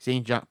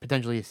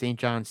 Potentially a St.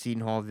 John's,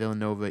 Seton Hall,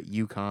 Villanova,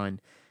 UConn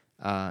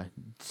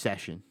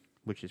session,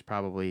 which is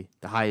probably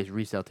the highest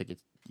resale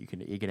tickets you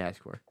can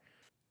ask for.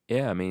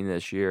 Yeah, I mean,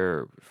 this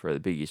year for the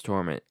Big East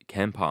tournament,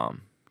 KenPom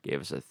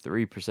gave us a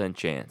 3%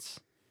 chance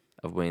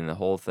of winning the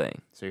whole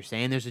thing. So you're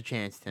saying there's a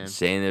chance, Tim?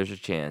 Saying there's a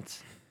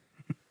chance.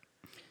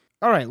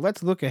 All right,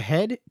 let's look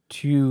ahead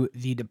to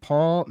the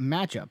DePaul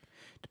matchup.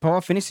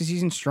 DePaul finished the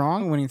season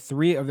strong, winning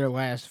 3 of their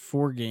last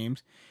 4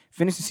 games.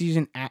 Finished the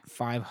season at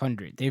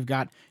 500. They've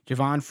got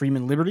Javon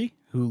Freeman-Liberty,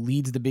 who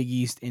leads the Big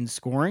East in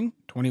scoring,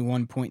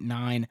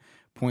 21.9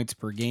 points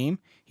per game.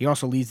 He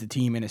also leads the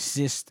team in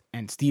assists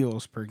and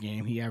steals per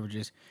game. He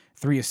averages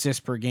 3 assists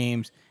per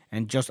game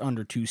and just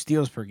under 2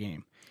 steals per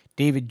game.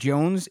 David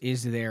Jones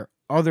is their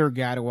other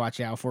guy to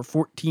watch out for,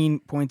 14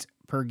 points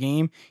per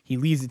game. He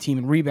leads the team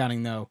in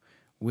rebounding, though,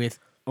 with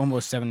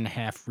almost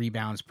 7.5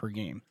 rebounds per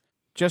game.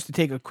 Just to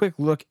take a quick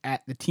look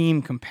at the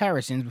team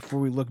comparisons before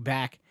we look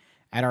back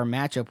at our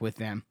matchup with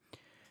them.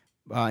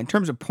 In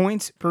terms of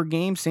points per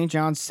game, St.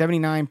 John's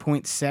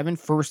 79.7,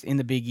 first in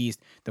the Big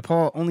East.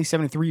 DePaul only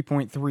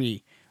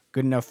 73.3,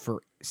 good enough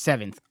for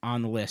 7th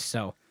on the list.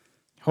 So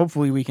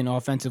hopefully we can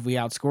offensively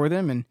outscore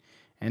them and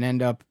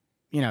end up,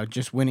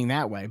 just winning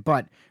that way.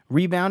 But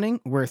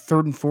rebounding, we're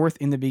 3rd and 4th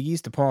in the Big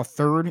East. DePaul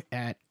 3rd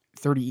at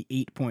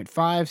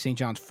 38.5, St.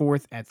 John's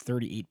 4th at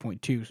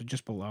 38.2, so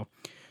just below.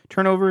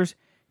 Turnovers,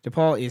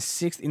 DePaul is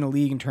 6th in the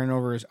league in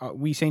turnovers.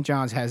 St.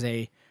 John's has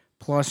a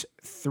plus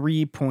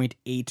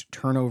 3.8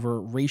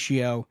 turnover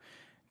ratio.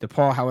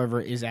 DePaul,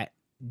 however, is at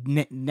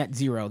net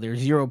zero. They're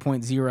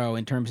 0.0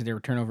 in terms of their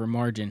turnover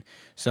margin.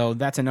 So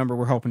that's a number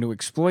we're hoping to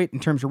exploit. In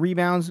terms of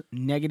rebounds,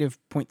 negative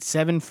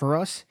 0.7 for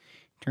us.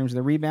 In terms of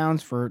the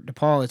rebounds, for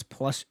DePaul, it's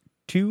plus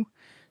 2.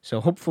 So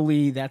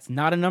hopefully that's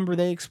not a number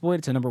they exploit.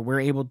 It's a number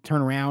we're able to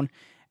turn around,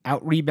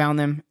 out-rebound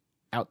them,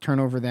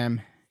 out-turnover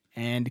them,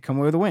 and come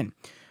away with a win.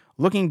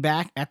 Looking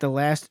back at the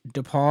last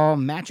DePaul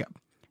matchup,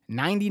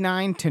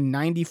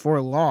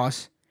 99-94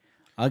 loss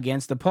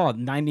against DePaul.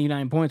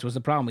 99 points was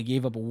the problem. We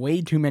gave up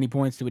way too many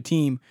points to a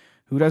team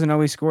who doesn't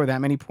always score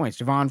that many points.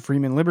 Javon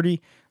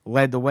Freeman-Liberty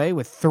led the way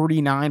with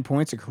 39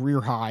 points, a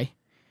career high.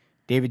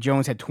 David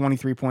Jones had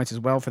 23 points as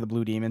well for the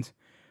Blue Demons.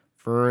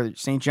 For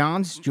St.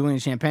 John's, Julian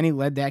Champagny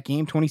led that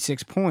game,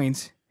 26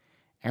 points.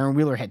 Aaron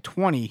Wheeler had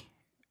 20.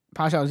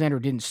 Posh Alexander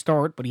didn't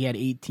start, but he had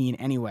 18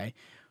 anyway.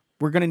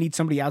 We're going to need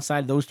somebody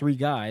outside those 3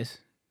 guys,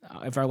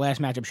 if our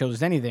last matchup shows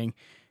us anything,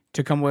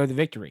 to come away with the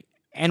victory.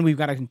 And we've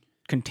got to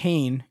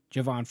contain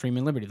Javon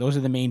Freeman-Liberty. Those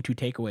are the main 2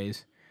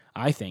 takeaways,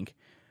 I think,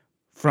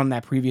 from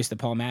that previous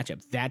DePaul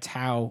matchup. That's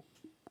how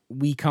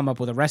we come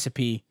up with a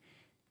recipe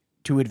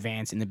to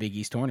advance in the Big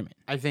East tournament.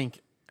 I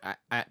think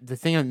the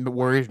thing that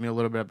worries me a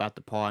little bit about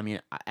DePaul, I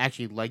mean, I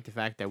actually like the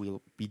fact that we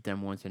beat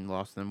them once and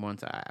lost them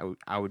once.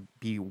 I would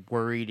be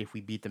worried if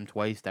we beat them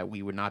twice that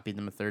we would not beat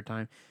them a 3rd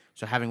time.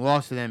 So having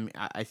lost to them,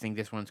 I think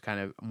this one's kind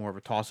of more of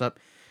a toss-up.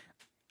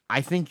 I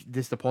think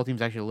this DePaul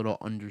team's actually a little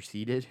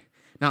underseeded.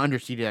 Not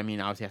underseeded, I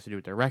mean, obviously has to do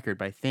with their record,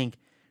 but I think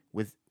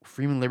with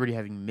Freeman-Liberty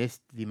having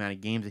missed the amount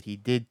of games that he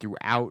did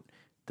throughout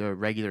the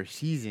regular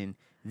season,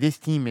 this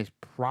team is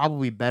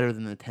probably better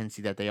than the 10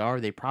 seed that they are.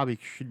 They probably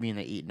should be in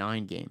the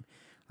 8-9 game.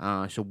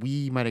 So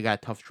we might have got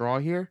a tough draw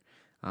here.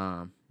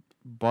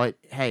 But,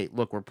 hey,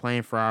 look, we're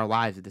playing for our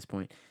lives at this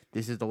point.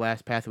 This is the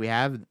last path we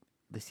have.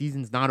 The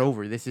season's not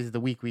over. This is the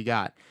week we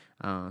got.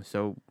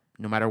 So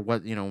no matter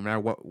what,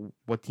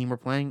 what team we're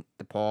playing,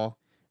 DePaul,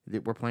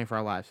 we're playing for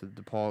our lives. So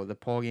the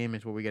DePaul game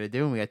is what we got to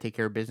do, and we got to take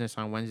care of business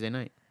on Wednesday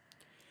night.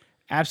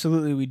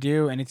 Absolutely, we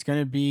do, and it's going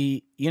to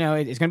be,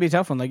 it's going to be a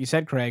tough one. Like you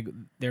said, Craig,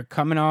 they're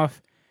coming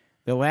off,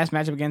 the last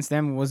matchup against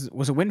them was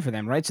a win for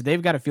them, right? So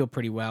they've got to feel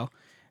pretty well,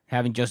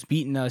 having just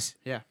beaten us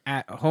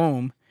at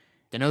home.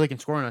 They know they can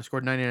score on us,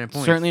 scored 99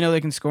 points. Certainly know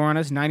they can score on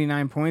us,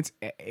 99 points.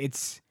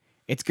 It's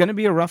going to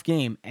be a rough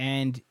game,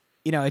 and,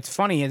 it's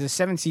funny, as a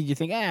 7 seed, you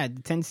think,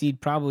 the 10 seed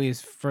probably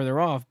is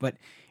further off, but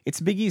it's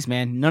Big East,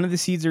 man. None of the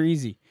seeds are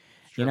easy.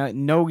 Sure.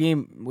 No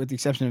game, with the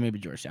exception of maybe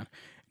Georgetown,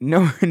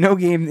 no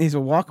game is a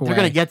walk away. They're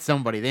gonna get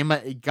somebody. They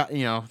might got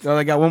So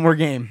they got one more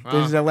game.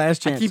 This is their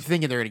last chance. I keep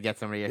thinking they're gonna get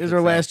somebody. This is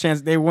their last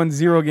chance. They won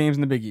 0 games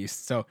in the Big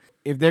East. So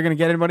if they're gonna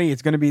get anybody,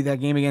 it's gonna be that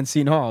game against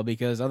Seton Hall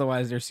because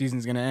otherwise their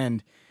season's gonna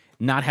end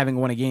not having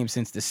won a game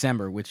since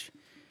December. Which,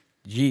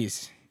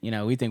 geez,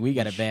 we think we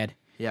got it bad.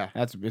 Yeah,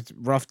 it's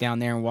rough down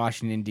there in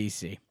Washington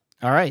D.C.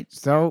 All right,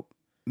 so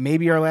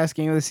maybe our last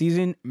game of the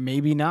season,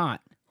 maybe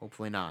not.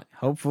 Hopefully not.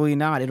 Hopefully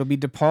not. It'll be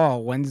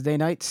DePaul Wednesday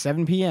night,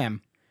 7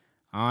 p.m.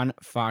 on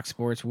Fox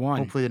Sports 1.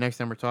 Hopefully the next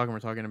time we're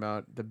talking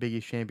about the Big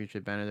East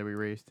Championship banner that we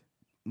raised.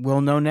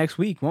 We'll know next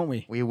week, won't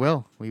we? We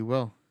will. We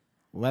will.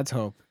 Let's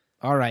hope.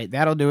 All right,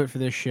 that'll do it for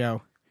this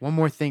show. One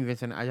more thing,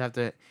 Vincent. I have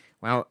to.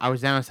 Well, I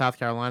was down in South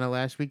Carolina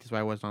last week. That's why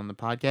I wasn't on the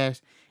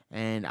podcast.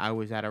 And I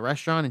was at a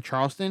restaurant in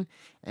Charleston,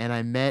 and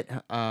I met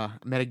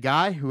a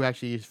guy who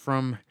actually is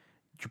from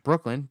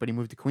Brooklyn, but he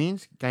moved to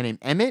Queens. A guy named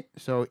Emmett.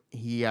 So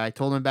I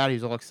told him about it. He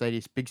was all excited.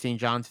 He's a big St.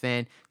 John's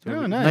fan.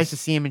 So nice to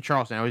see him in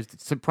Charleston. I was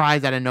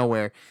surprised out of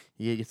nowhere.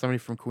 You get somebody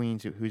from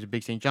Queens who's a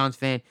big St. John's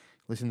fan.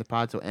 Listen to the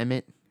pod. So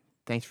Emmett,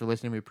 thanks for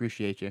listening. We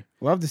appreciate you.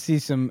 Love to see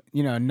some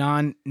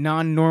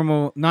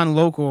non-normal,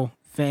 non-local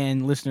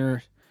fan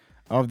listener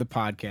of the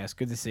podcast.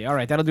 Good to see. All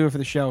right, that'll do it for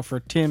the show. For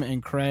Tim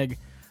and Craig,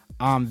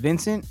 I'm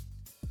Vincent.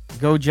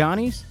 Go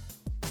Johnnies.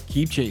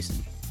 Keep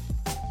chasing.